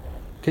more though?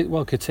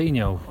 Well,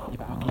 Coutinho.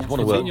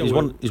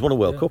 He's won a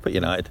World Cup at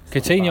United.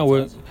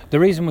 Coutinho. The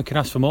reason we can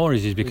ask for more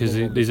is because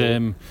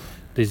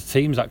there's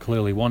teams that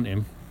clearly want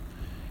him.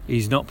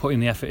 He's not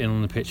putting the effort in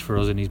on the pitch for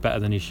us, and he's better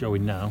than he's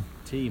showing now.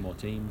 Team or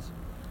teams?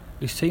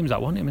 There's teams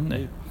that want him, isn't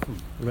there?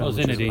 Well,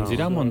 Zinedine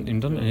Zidane want him,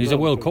 doesn't he? He's a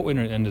World Cup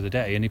winner at the end of the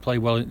day, and he played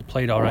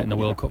all right in the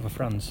World Cup for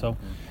France. So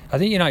I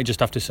think United just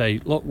have to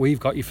say, look, we've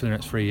got you for the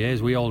next 3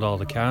 years. We hold all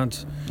the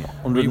cards.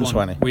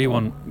 120. We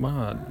want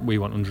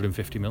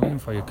 150 million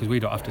for you because we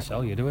don't have to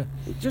sell you, do we?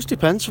 It just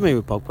depends for me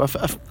with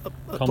Pogba.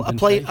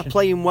 A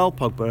playing well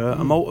Pogba,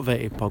 a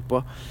motivated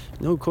Pogba.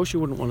 No, of course you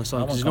wouldn't want to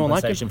sign because you don't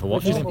like him. For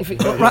watching him.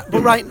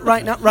 But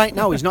right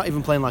now he's not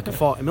even playing like a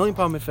 £40 million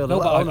midfielder. No,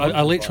 but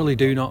I literally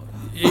do not.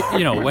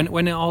 You know,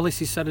 when all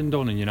this is said and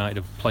done and United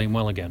are playing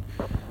well again,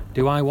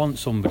 do I want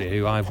somebody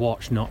who I've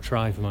watched not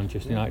try for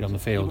Manchester United on the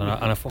field, and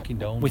I fucking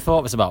don't? We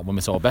thought this about when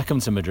we saw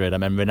Beckham to Madrid. I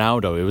remember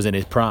Ronaldo, who was in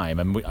his prime,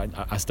 and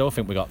I still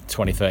think we got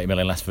 20-30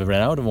 million less for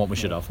Ronaldo than what we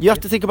should have. You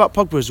have to think about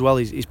Pogba as well.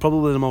 He's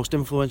probably the most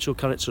influential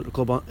character at the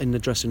club in the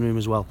dressing room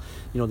as well.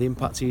 You know, the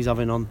impact he's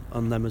having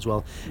on them as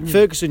well.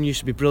 Ferguson used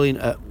to be brilliant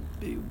at...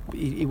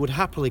 He would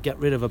happily get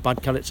rid of a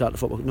bad character out of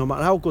football, no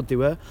matter how good they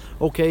were.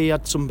 Okay, he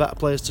had some better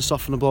players to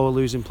soften the blow of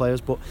losing players,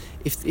 but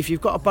if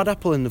you've got a bad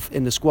apple in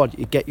the squad,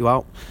 it'd get you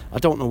out. I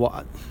don't know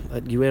what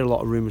you hear a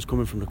lot of rumours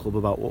coming from the club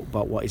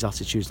about what his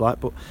attitude's like,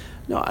 but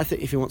no, I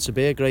think if he wants to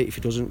be great. If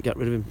he doesn't, get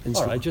rid of him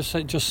instantly. All right,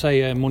 just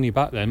say money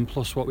back then,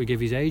 plus what we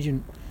give his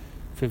agent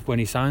when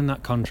he signed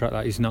that contract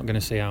that he's not going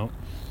to see out.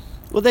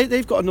 Well,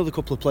 they've got another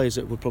couple of players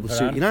that would probably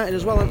suit United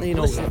as well, haven't they? You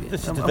know,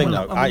 this is the thing,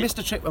 though. We missed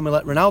a trick when we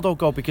let Ronaldo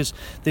go because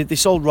they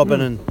sold Robin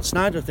and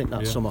Snyder, I think,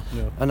 that summer.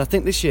 Yeah. And I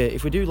think this year,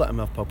 if we do let him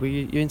have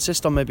Pogba, you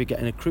insist on maybe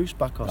getting a Cruz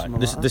back or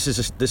something like that.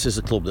 This is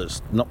a club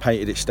that's not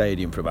painted its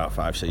stadium for about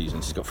 5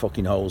 seasons. It's got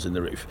fucking holes in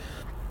the roof.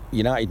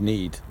 United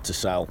need to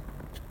sell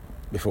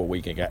before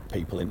we can get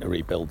people in to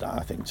rebuild that,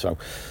 I think. So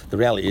the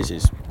reality is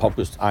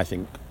Pogba's, I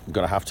think,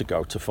 going to have to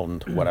go to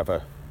fund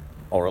whatever,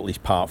 or at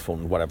least part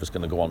fund whatever's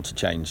going to go on to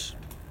change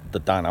the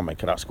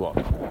dynamic of that squad.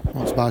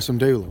 Let's buy some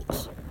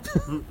Dulux.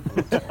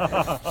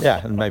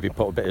 Yeah, and maybe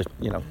put a bit of,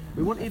 you know.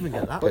 We wouldn't even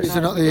get that. But is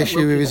it not the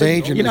issue with his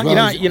agent as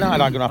well?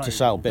 United are going to have to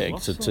sell big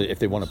if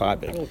they want to buy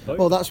big.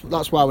 Well,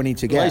 that's why we need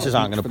to get. Glazers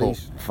aren't going to put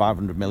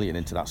 500 million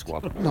into that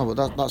squad. No,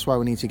 but that's why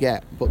we need to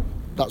get. But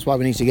that's why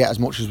we need to get as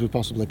much as we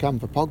possibly can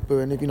for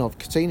Pogba. And if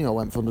Coutinho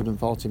went for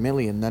 140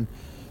 million, then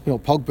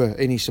Pogba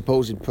in his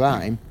supposed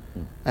prime,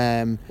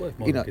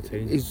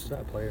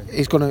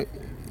 he's going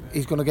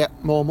to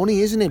get more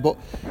money, isn't he? But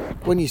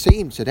when you see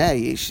him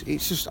today,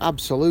 it's just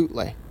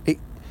absolutely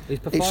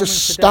it's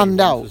just stand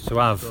out. To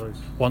have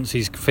once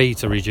his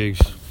feet are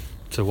reduced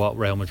to what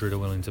Real Madrid are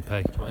willing to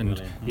pay,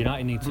 and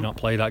United need to not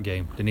play that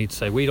game. They need to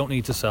say, we don't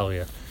need to sell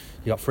you.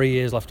 You got 3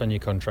 years left on your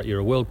contract. You're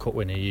a World Cup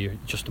winner. You're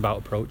just about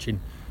approaching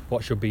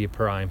what should be your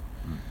prime.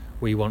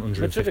 We want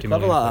 150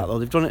 million. Like that, though.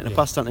 They've done it in the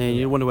past, haven't they?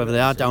 You wonder whether they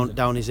are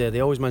down his ear. They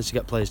always manage to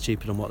get players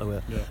cheaper than what they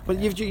were. Yeah. But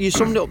you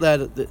summed it up there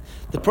that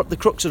the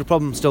crux of the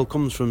problem still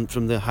comes from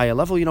the higher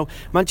level.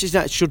 Manchester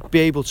United should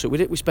be able to.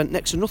 We spent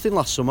next to nothing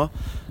last summer.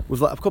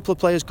 We've let a couple of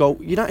players go.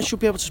 United should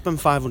be able to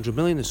spend 500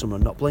 million this summer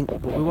and not blink,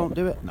 but we won't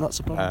do it. That's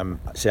the problem.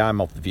 See,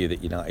 I'm of the view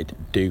that United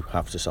do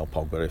have to sell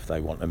Pogba if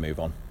they want to move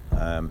on.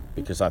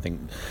 Because I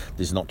think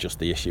there's not just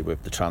the issue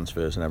with the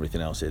transfers and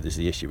everything else here, there's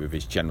the issue with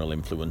his general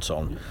influence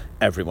on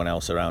everyone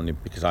else around him,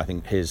 because I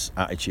think his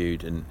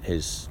attitude and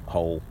his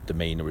whole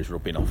demeanour is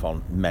rubbing off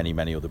on many,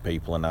 many other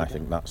people, and I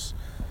think that's...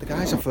 The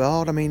guy's a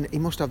fraud. I mean, he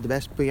must have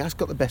he has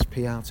got the best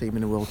PR team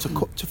in the world.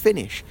 To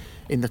finish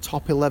in the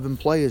top 11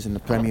 players in the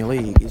Premier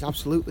League is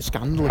absolutely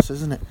scandalous,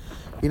 isn't it?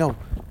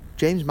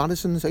 James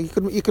Maddison. So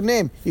you could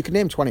name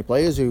 20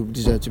 players who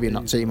deserve to be in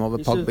that team over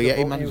Pogba.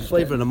 He was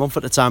flavouring a month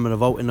at the time of the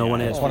voting.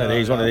 It's one of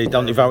these.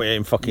 Don't they vote it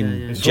in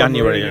fucking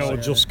January?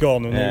 Just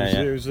gone, and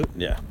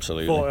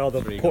absolutely. Thought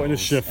I'd put in a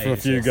shift for a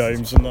few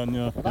games, and then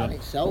that in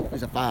itself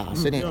is a farce,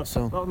 isn't it?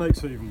 So that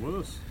makes it even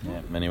worse.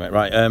 Yeah. Anyway,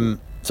 right.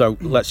 So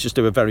let's just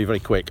do a very, very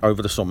quick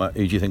over the summer.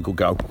 Who do you think will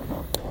go?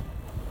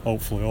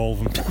 Hopefully all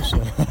of them.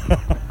 So.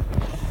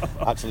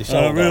 Actually,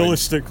 so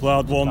realistically,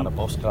 I'd want. Kind of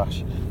bus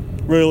crash.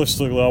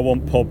 Realistically, I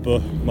want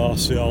Pogba,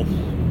 Martial.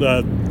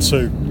 They're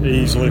two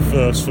easily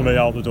first for me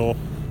out the door.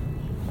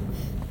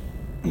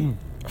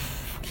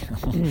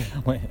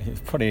 It's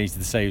pretty easy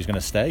to say who's going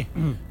to stay.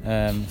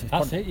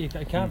 That's it. You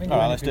can't think. All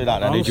right, let's do that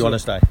then. Who do you want to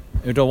stay?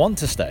 Who do I want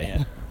to stay?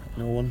 Yeah.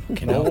 No one.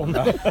 No one.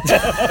 The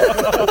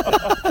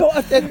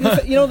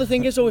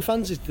thing is, though, with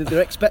fans, is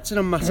they're expecting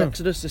a mass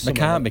exodus this summer. They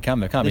can't be.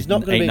 There's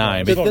not going to be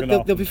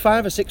 8-9. There'll be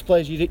 5 or 6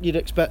 players you'd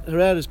expect.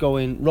 Herrera's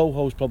going.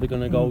 Rojo's probably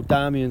going to go.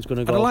 Damian's going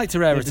to go. I'd like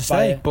Herrera to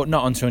stay, but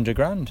not on 200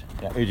 grand.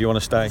 Yeah. Who do you want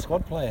to stay?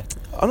 Squad player.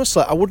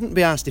 Honestly, I wouldn't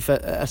be asked if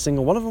a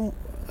single one of them.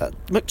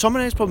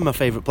 McTominay is probably my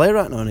favourite player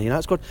right now in the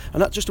United squad,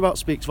 and that just about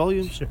speaks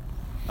volumes.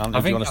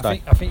 I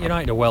think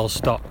United are well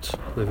stocked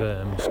with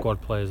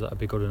squad players that would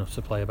be good enough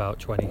to play about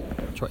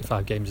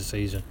 20-25 games a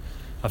season.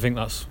 I think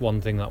that's one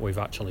thing that we've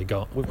actually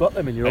got. We've got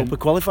them in Europa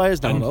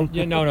qualifiers now, though.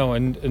 Yeah, no,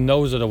 and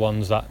those are the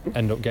ones that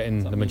end up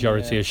getting the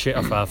majority of shit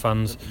off our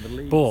fans.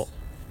 But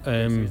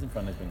I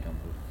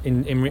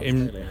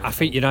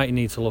think United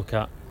need to look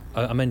at.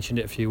 I mentioned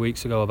it a few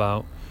weeks ago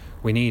about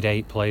we need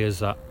 8 players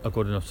that are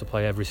good enough to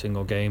play every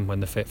single game when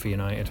they're fit for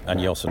United.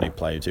 And you also need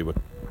players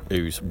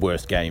whose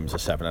worst games are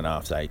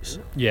 7.5 to 8s.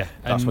 Yeah,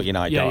 that's what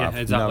United don't have.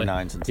 Exactly. No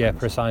 9s and 10s. Yeah,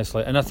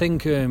 precisely. And I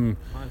think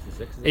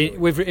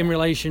In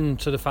relation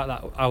to the fact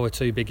that our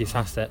two biggest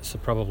assets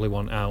probably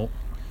want out,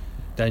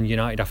 then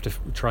United have to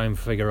try and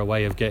figure a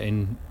way of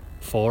getting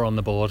 4 on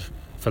the board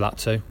for that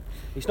too.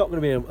 It's not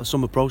going to be a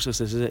summer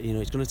process, is it? You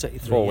know, it's going to take you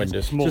 3 4 years.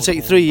 windows. It's going to take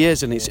you 3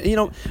 years, and it's, you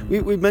know,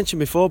 we mentioned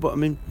before, but I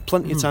mean,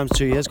 plenty of times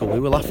 2 years ago we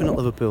were laughing at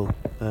Liverpool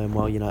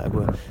while United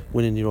were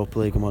winning the Europa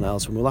League and what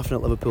else, and we were laughing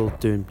at Liverpool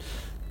doing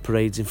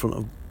parades in front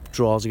of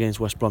draws against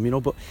West Brom, you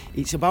know. But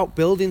it's about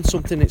building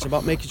something. It's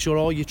about making sure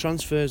all your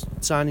transfers,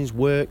 signings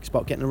work. It's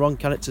about getting the wrong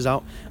characters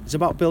out. It's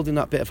about building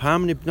that bit of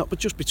harmony, not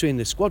just between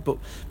the squad, but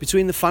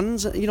between the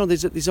fans. You know,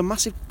 there's a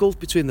massive gulf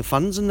between the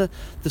fans and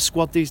the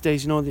squad these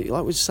days. You know,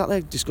 like we sat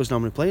there discussing how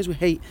many players we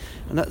hate,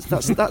 and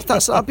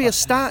that'd be a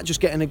start. Just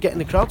getting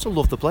the crowd to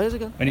love the players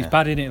again. And it's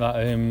bad, isn't it?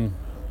 That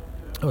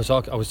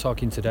I was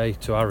talking today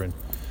to Aaron.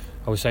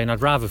 I was saying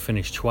I'd rather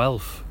finish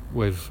 12th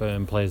with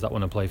players that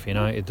want to play for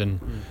United than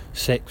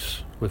 6th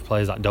with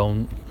players that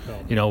don't.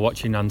 You know,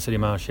 watching Anthony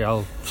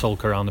Martial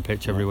sulk around the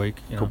pitch every week.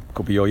 You know.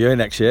 Could be your year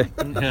next year.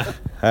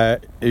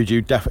 Who do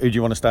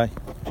you want to stay?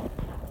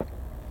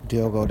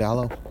 Diogo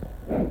Dalot.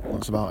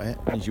 That's about it.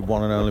 He's your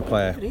one and only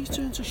player. He's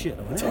turned to shit,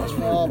 hasn't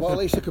he? Oh, well, at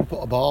least he can put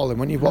a ball in.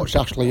 When you've watched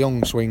Ashley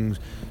Young swing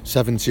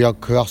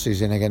 70-odd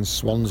crosses in against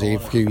Swansea a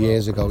few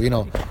years ago, you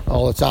know,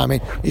 all the time,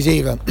 he's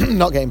either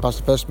not getting past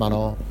the first man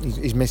or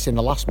he's missing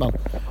the last man.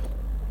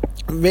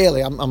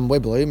 Really, I'm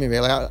with Bloomy,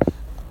 really.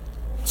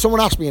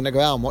 Someone asked me in the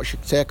ground what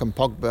should take on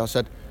Pogba. I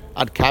said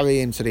I'd carry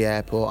him to the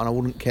airport and I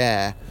wouldn't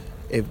care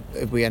if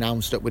we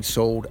announced that we'd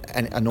sold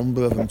a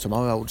number of them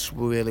tomorrow. I just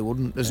really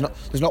wouldn't. There's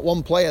not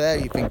one player there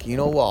you think, you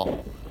know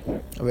what,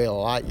 I really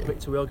like you.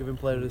 Victor Will giving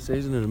player of the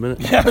season in a minute.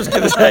 Yeah, I was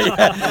going to say,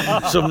 yeah.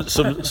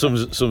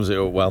 Sums it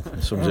up well.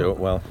 Sums it up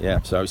well.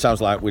 Yeah. So it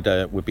sounds like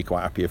we'd be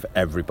quite happy if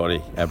everybody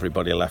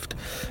left.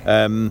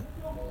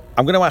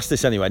 I'm going to ask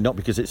this anyway, not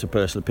because it's a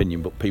personal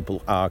opinion, but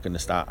people are going to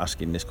start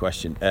asking this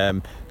question.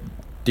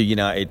 Do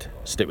United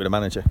stick with a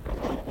manager?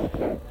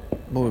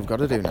 Well, we've got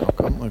to do now,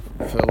 can't we?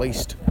 For at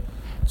least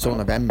till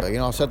November. You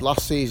know, I said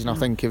last season, I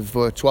think if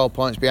we're 12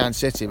 points behind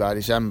City by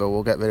December,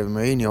 we'll get rid of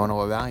Mourinho and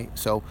all right.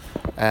 So,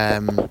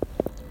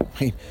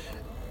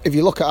 if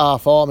you look at our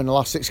form in the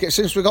last 6 games,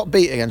 since we got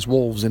beat against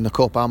Wolves in the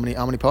Cup, how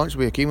many points have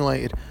we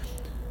accumulated?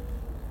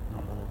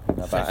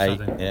 About 8,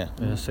 yeah.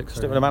 6.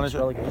 Stick with a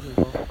manager?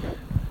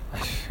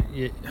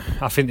 Yeah,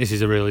 I think this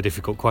is a really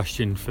difficult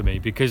question for me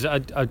because I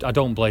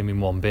don't blame him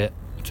one bit,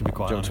 to be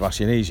quite Do you want honest. to ask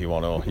you an easy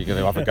one, or you're going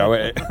to have a go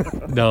at it?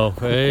 No,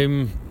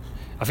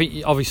 I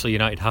think obviously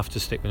United have to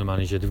stick with the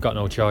manager. They've got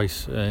no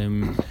choice.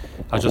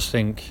 I just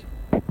think,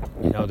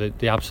 you know,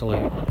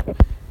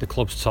 the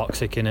club's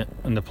toxic in it,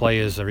 and the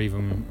players are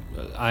even.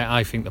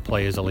 I think the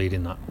players are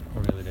leading that. I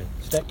really do.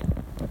 Stick.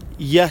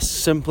 Yes,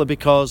 simply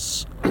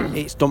because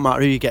it don't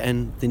matter who you get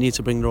in, they need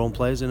to bring their own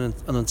players in, and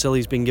until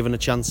he's been given a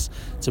chance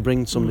to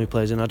bring some new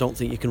players in, I don't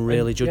think you can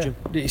really judge him.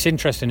 It's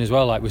interesting as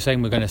well, like we're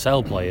saying we're going to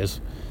sell players.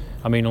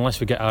 I mean, unless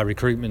we get our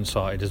recruitment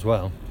sorted as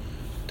well,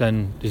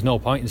 then there's no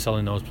point in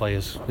selling those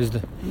players, is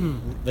there?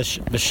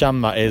 The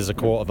sham that is a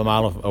quarter of a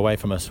mile away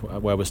from us,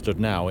 where we're stood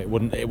now, it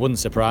wouldn't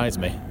surprise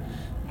me.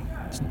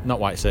 It's not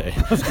White City.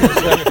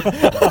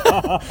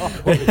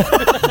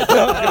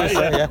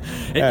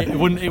 It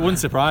wouldn't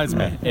surprise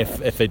me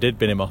if they did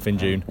bin him off in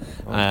June.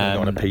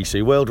 On a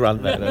PC World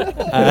rant there.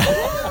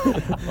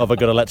 Other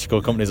good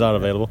electrical companies are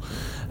available.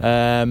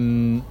 I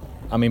mean,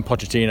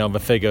 Pochettino,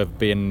 the figure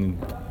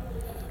being,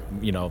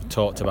 you know,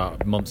 talked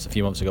about a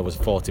few months ago was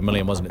 40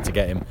 million, wasn't it, to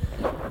get him?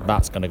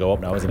 That's going to go up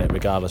now, isn't it,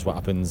 regardless what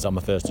happens on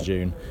the 1st of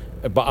June.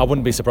 But I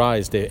wouldn't be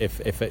surprised if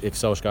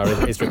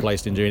Solskjaer is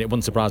replaced in June. It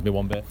wouldn't surprise me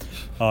one bit.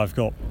 I've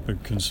got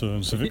big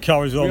concerns. If it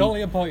carries on... We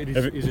only appointed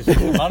his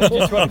assistant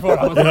manager 24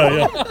 hours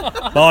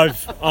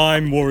Yeah.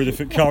 I'm worried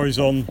if it carries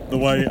on the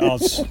way it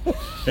has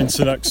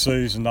into next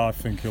season. I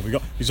think he'll be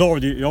gone. He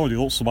already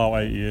looks about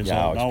 8 years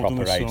old now,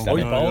 doesn't he? Oh,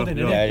 he's balding,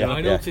 isn't he? Yeah.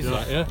 I noticed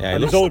that, yeah.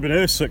 And he's only been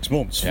here 6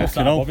 months. Yeah.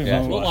 Fucking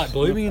hell. He looked like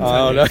Blooming in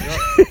Oh no!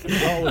 10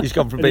 years. He's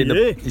gone from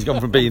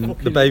being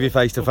the baby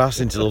face to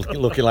Fasting to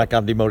looking like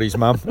Andy Murray's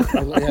mum.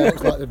 Yeah,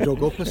 it's like the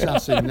dug up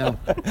assassin now.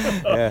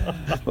 Yeah,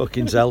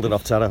 fucking Zelda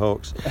off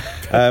Terrahawks.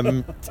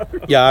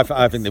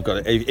 I think they've got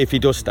it. If he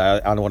does stay,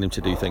 I want him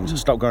to do things.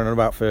 Stop going on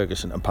about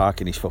Ferguson and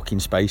parking his fucking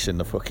space in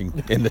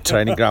the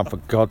training ground, for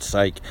God's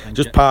sake.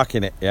 Just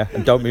parking it, yeah,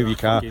 and don't move your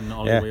car.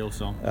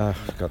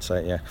 For God's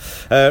sake, yeah.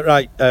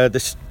 Right,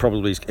 this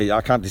probably is,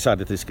 I can't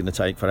decide if this is going to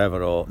take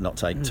forever or not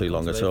take too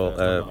long at all.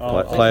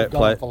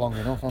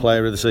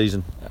 Player of the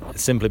season.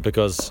 Simply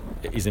because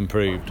he's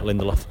improved,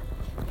 Lindelof.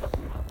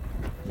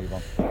 Move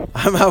on.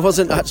 I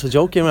wasn't actually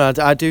joking.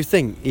 I do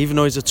think, even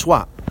though he's a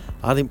twat,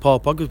 I think Paul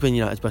Pogba's been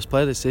United's best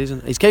player this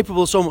season. He's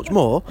capable of so much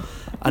more,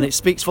 and it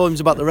speaks volumes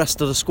about the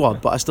rest of the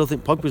squad, but I still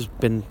think Pogba's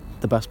been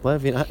the best player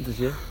for United this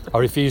year. I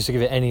refuse to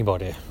give it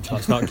anybody.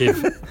 Let's not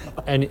give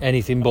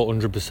anything but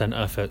 100%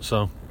 effort,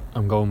 so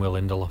I'm going with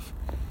Lindelof.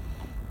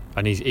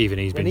 And he's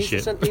been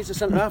shit. He's a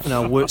centre half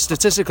now.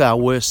 Statistically, our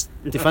worst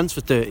defence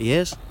for 30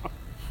 years.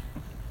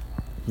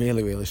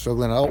 Really, really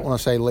struggling. I don't want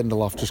to say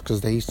Lindelof just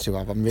because these two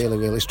have. I'm really,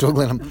 really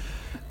struggling.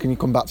 Can you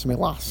come back to me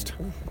last?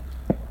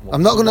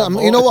 I'm not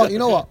gonna. You know what?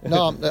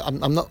 No,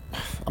 I'm not.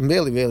 I'm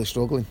really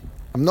struggling.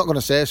 I'm not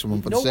gonna say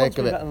someone for the sake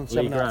of it. Better than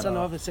 7 out of 10,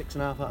 over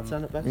 6.5 out of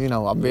 10 at best. You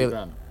know, I'm really.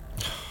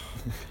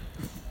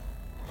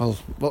 Well,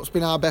 what's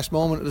been our best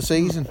moment of the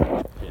season? You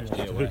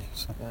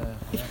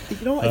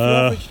know what? If you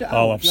averaged it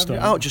I'll out, if you abstain. averaged it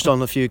out just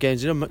on a few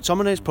games, you know,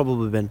 McTominay's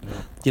probably been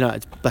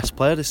United's best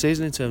player this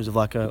season in terms of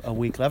like a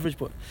weekly average,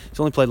 but he's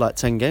only played like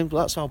 10 games, but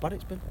that's how bad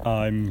it's been.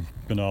 I'm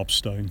going to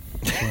abstain.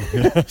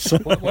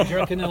 What do you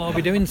reckon they'll all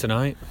be doing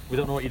tonight? We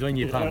don't know what you're doing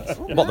in your pants.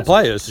 What, the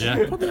players?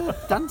 Yeah. Probably all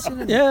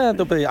dancing and Yeah,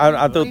 there'll be.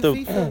 I don't.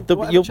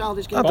 whatever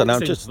childish game. I don't know.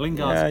 Boxing. Just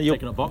Lingard's you'll-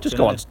 taking up boxing, just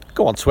go on. isn't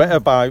Go on Twitter.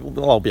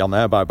 We'll all be on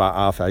there by about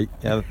 8:30.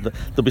 Yeah,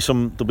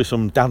 there'll be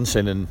some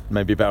dancing and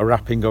maybe a bit of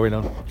rapping going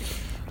on.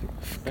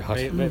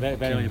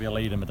 Barely be a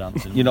leader in the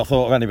dancing. You not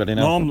thought of anybody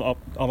now? No,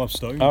 I'm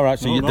abstaining. All right,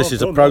 so No, this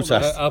is a no,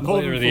 protest. Our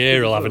player of the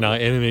year will have a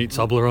night in and eat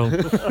Toblerone.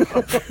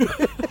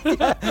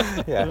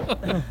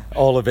 Yeah,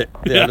 all of it.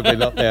 Yeah,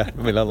 there'll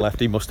be none left.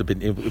 He must have been.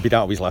 He'll be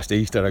out of his last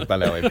Easter egg by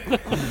now.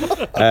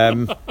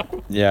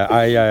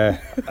 Yeah,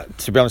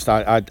 to be honest,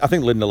 I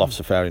think Lindelof's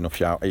a fair enough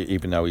shout,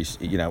 even though he's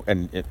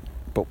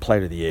but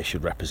player of the year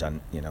should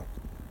represent.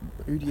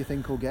 Who do you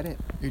think will get it?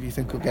 Who do you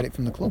think will get it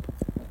from the club?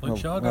 Luke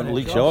Shaw got it.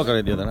 Luke Shaw got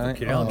it the other night.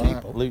 Fucking hell, keep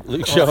up. Luke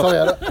Oh, Shaw. sorry,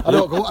 I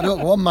don't go on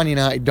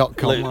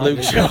ManUnited.com.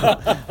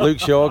 Luke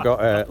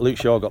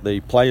Shaw got the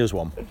players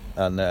one,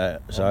 and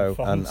so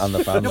and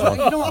the fans one.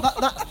 You know what?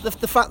 That's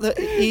the fact that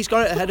he's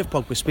got it ahead of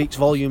Pogba speaks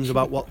volumes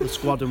about what the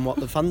squad and what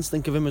the fans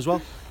think of him as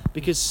well.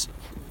 Because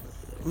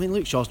I mean,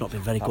 Luke Shaw's not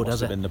been very good, Must has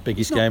have it? been the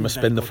biggest He's not game been of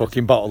very spin the good,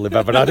 fucking bottle they've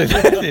ever had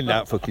in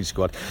that fucking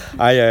squad.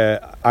 I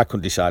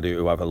couldn't decide who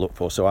to have a look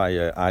for, so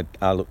I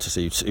looked to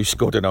see who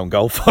scored an own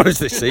goal for us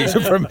this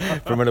season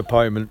from an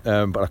appointment,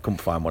 but I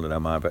couldn't find one of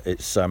them either.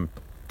 It's I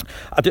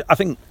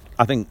think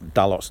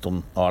Dalot's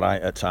done all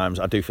right at times.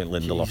 I do think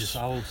Lindelof's.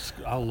 Jesus,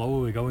 how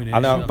low are we going here? I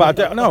know, but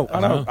I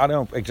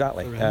know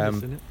exactly. Horrendous,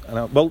 isn't it? I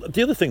know. Well,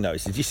 the other thing though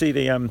is, did you see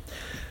the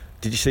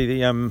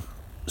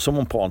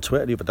someone put on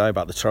Twitter the other day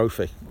about the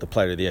trophy, the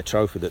Player of the Year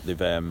trophy that they've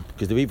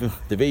because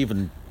they've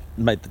even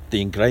made the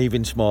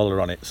engraving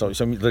smaller on it, so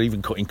they're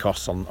even cutting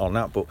costs on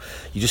that. But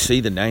you just see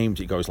the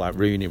names; it goes like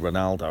Rooney,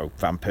 Ronaldo,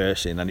 Van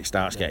Persie, and then it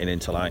starts getting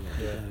into like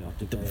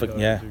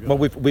Well,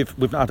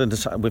 we've not had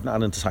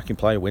an attacking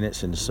player win it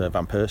since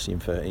Van Persie in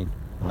 13,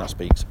 and that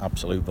speaks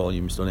absolute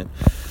volumes, doesn't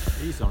it?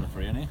 He's on a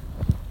free, isn't he?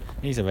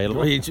 He's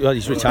available. Well,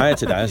 he's retired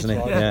today, isn't he?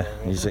 Yeah,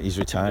 he's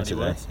retired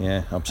today.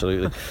 Yeah,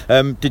 absolutely.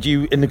 Did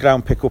you in the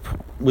ground pick up?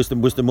 Was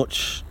there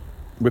much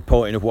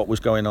reporting of what was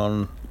going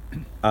on,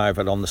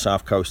 either on the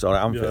south coast or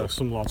at Anfield? Yeah,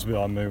 some lads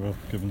behind me were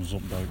giving us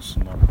updates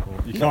and that.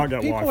 But you can't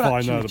get People were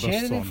Wi-Fi now actually the best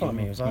cheering time. for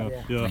me. It was like,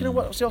 Yeah. you know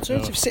what's the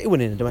alternative? City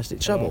winning a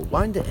domestic treble.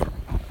 Wind it in.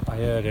 I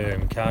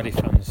heard Cardiff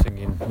fans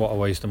singing "What a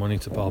waste of money"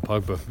 to Paul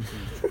Pogba.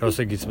 I was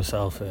thinking to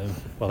myself,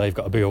 well, they've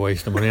got a bigger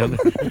waste of money, haven't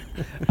they?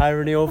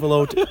 Irony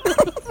overload.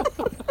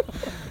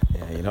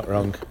 Yeah, you're not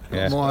wrong.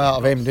 Yeah. More out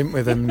of him, didn't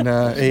we, than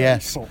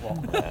ES?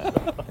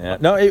 Yeah.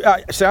 No,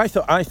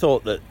 I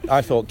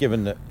thought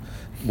given that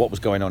what was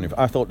going on,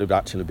 I thought there'd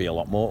actually be a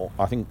lot more.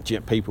 I think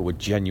people were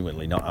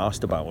genuinely not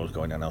asked about what was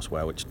going on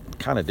elsewhere, which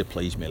kind of did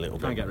please me a little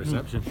Can't bit. get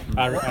reception.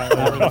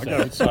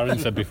 Aaron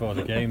said before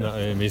the game that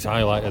his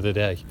highlight of the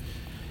day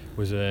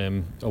was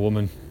a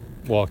woman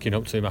walking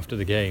up to him after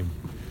the game,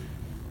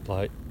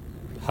 like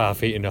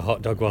half eating a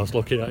hot dog whilst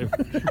looking at him.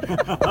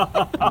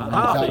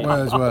 Exact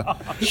words were,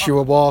 she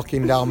were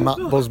walking down Matt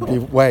Busby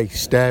Way,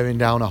 staring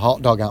down a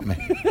hot dog at me.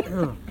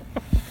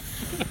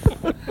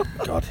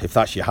 God, if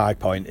that's your high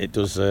point, it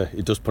does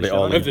put it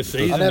all in. Of the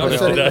season, I never not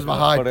said of it the was my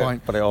high Put it-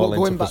 point. put it all But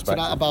into going back to that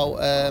perspective. about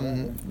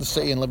the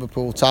City and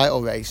Liverpool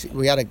title race,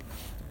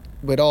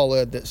 we'd all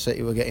heard that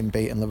City were getting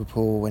beaten,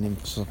 Liverpool winning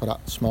for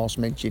that small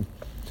smidgen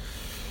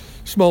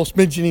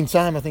in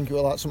time. I think it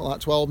was like something like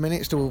 12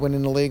 minutes to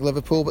winning the league,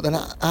 Liverpool. But then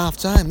at half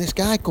time, this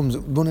guy comes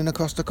running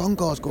across the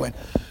concourse going,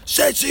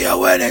 City are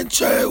winning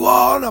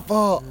 2-1. I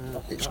thought,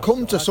 it's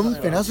come to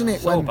something, hasn't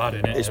it? So bad,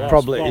 innit? It's Yeah.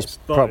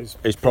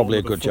 probably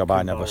a good job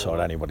I never saw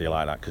anybody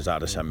like that, because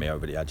that'd have sent me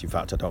over the edge. In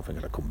fact, I don't think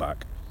I'd have come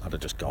back. I'd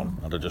have just gone.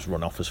 I'd have just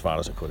run off as far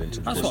as I could into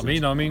the That's distance. what I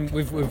mean. I mean,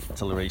 we've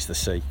Till I reached the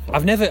sea.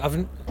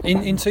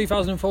 in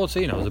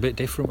 2014 I was a bit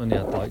different when they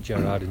had like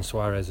Gerrard and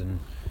Suarez and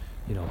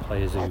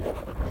players who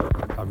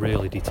I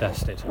really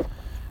detested,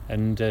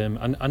 and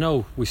I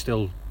know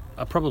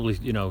I probably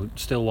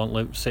still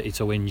want City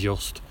to win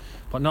just,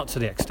 but not to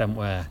the extent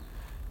where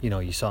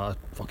you sort of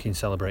fucking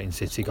celebrating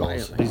City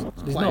goals.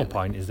 There's no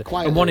point, is there?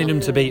 And wanting them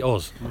to beat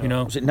us,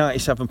 Was it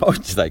 97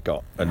 points they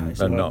got and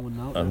not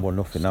and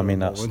 1-0? I mean,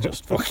 that's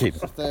just fucking.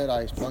 The third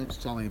highest points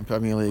tally in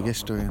Premier League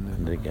history.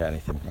 And Didn't get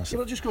anything. That's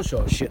Well, just go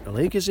sort of shit in the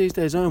league is these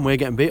days, and we're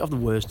getting beat off the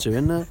worst two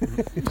in there.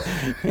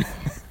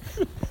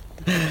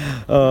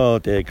 Oh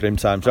dear, grim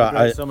times. Right,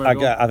 I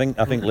think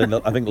I think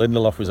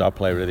Lindelof was our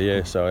player of the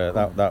year, so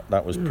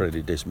that was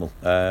pretty dismal.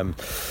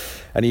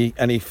 Any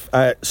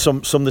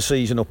sum the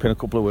season up in a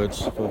couple of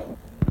words.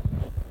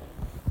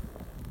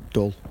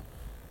 dull.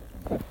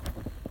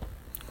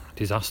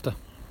 disaster.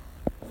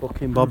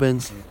 Fucking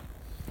bobbins.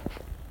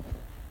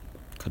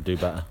 Could do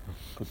better.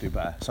 Could do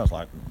better. Sounds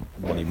like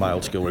one of your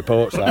mild skill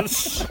reports.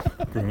 That's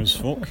Grim as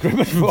fuck.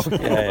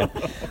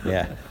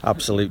 yeah.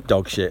 Absolute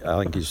dog shit.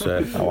 I think is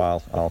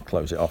how I'll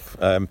close it off.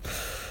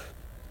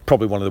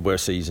 Probably one of the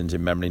worst seasons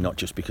in memory, not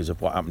just because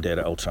of what happened here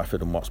at Old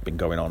Trafford and what's been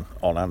going on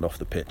and off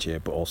the pitch here,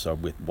 but also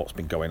with what's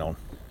been going on.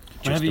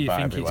 Whenever you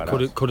think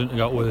it couldn't have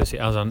got worse,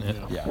 it has, hasn't it?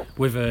 Yeah.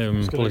 With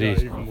bloody,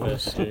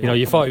 you know,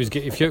 you thought it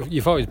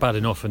was bad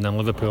enough, and then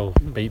Liverpool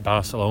beat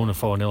Barcelona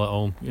 4-0 at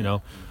home. You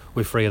know,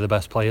 with 3 of the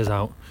best players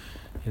out.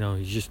 You know,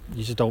 you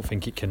just don't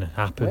think it can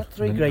happen. We had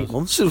 3 great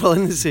months as well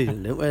in the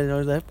season, didn't we? You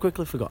know, they've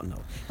quickly forgotten now.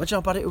 Imagine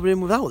how bad it would have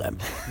been without them.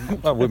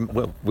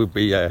 Well, we'll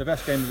be The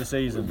best game of the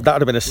season.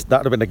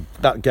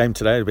 that game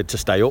today would have been to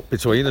stay up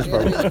between us.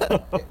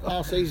 Probably.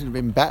 Our season would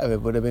have been better.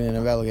 It would have been in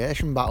a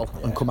relegation battle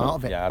and come out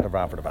of it. Yeah, I'd have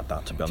rather have had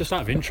that, to be honest. Just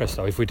out of interest,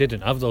 though, if we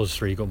didn't have those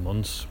 3 good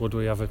months, would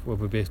we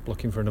be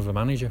looking for another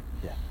manager?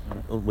 Yeah,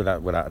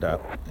 without a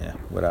doubt. Yeah,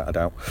 without a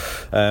doubt.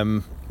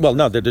 Well,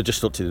 no, they'd just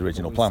stuck to the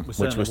original plan,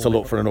 which was to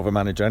look for another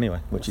manager anyway,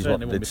 which is what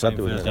they'd said.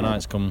 Thursday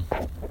nights come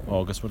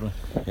August, would we?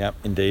 Yeah,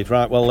 indeed.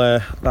 Right,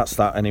 well, that's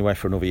that anyway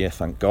for another year,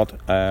 thank God.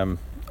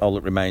 All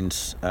that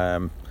remains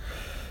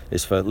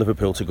is for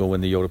Liverpool to go win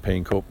the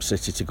European Cup,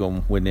 City to go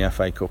and win the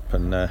FA Cup,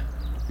 and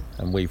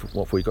what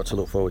have we got to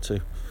look forward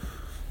to?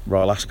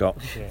 Royal Ascot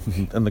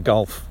and the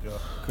golf.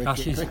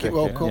 Cricket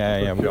World Cup.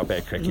 Yeah, we've got a bit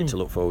of cricket to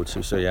look forward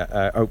to. So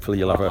yeah, hopefully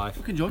you'll have a.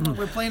 We can join.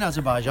 We're playing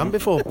Azerbaijan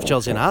before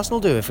Chelsea and Arsenal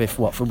do if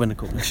Watford win a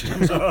cup next year.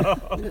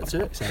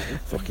 Too exciting.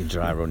 Fucking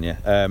dry run,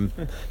 yeah.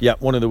 Yeah,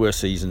 one of the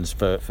worst seasons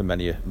for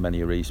many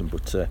a reason,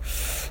 but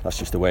that's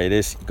just the way it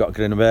is. You've got to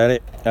grin about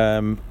it.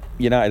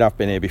 United have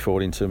been here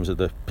before in terms of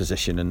the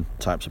position and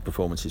types of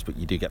performances, but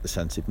you do get the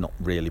sense they've not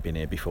really been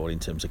here before in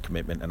terms of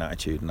commitment and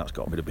attitude, and that's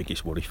got to be the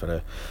biggest worry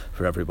for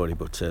everybody.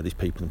 But there's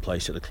people in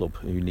place at the club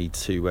who need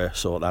to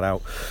sort that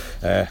out.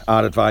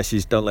 Our advice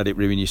is don't let it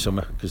ruin your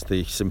summer, because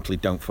they simply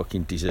don't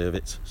fucking deserve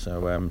it.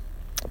 So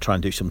try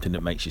and do something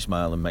that makes you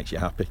smile and makes you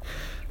happy,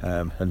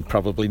 and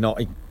probably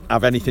not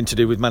have anything to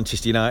do with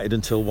Manchester United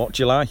until what,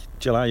 July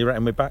you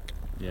reckon we're back?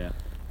 Yeah.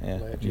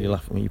 You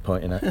laugh at me, you're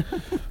pointing at.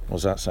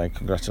 What's that say?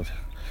 Congratulations.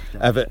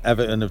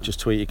 Everton have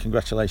just tweeted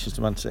congratulations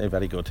to Man City.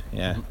 Very good.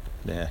 Yeah,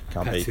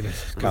 can't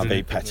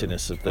beat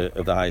pettiness of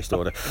the highest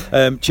order.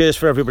 Cheers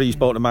for everybody who's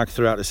bought a mag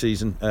throughout the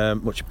season.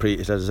 Much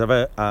appreciated as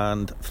ever,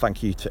 and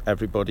thank you to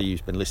everybody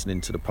who's been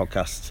listening to the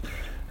podcasts.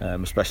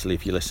 Especially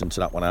if you listen to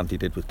that one Andy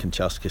did with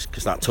Kanchelskis,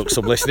 because that took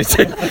some listening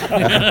to.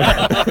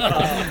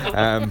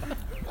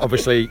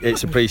 Obviously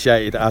it's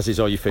appreciated, as is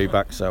all your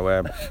feedback, so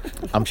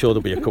I'm sure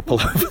there'll be a couple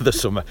over the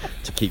summer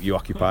to keep you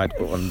occupied,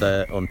 but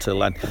until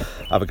then,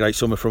 have a great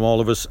summer from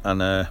all of us, and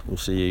we'll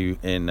see you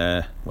in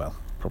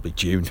probably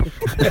June.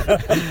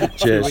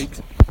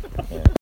 Cheers.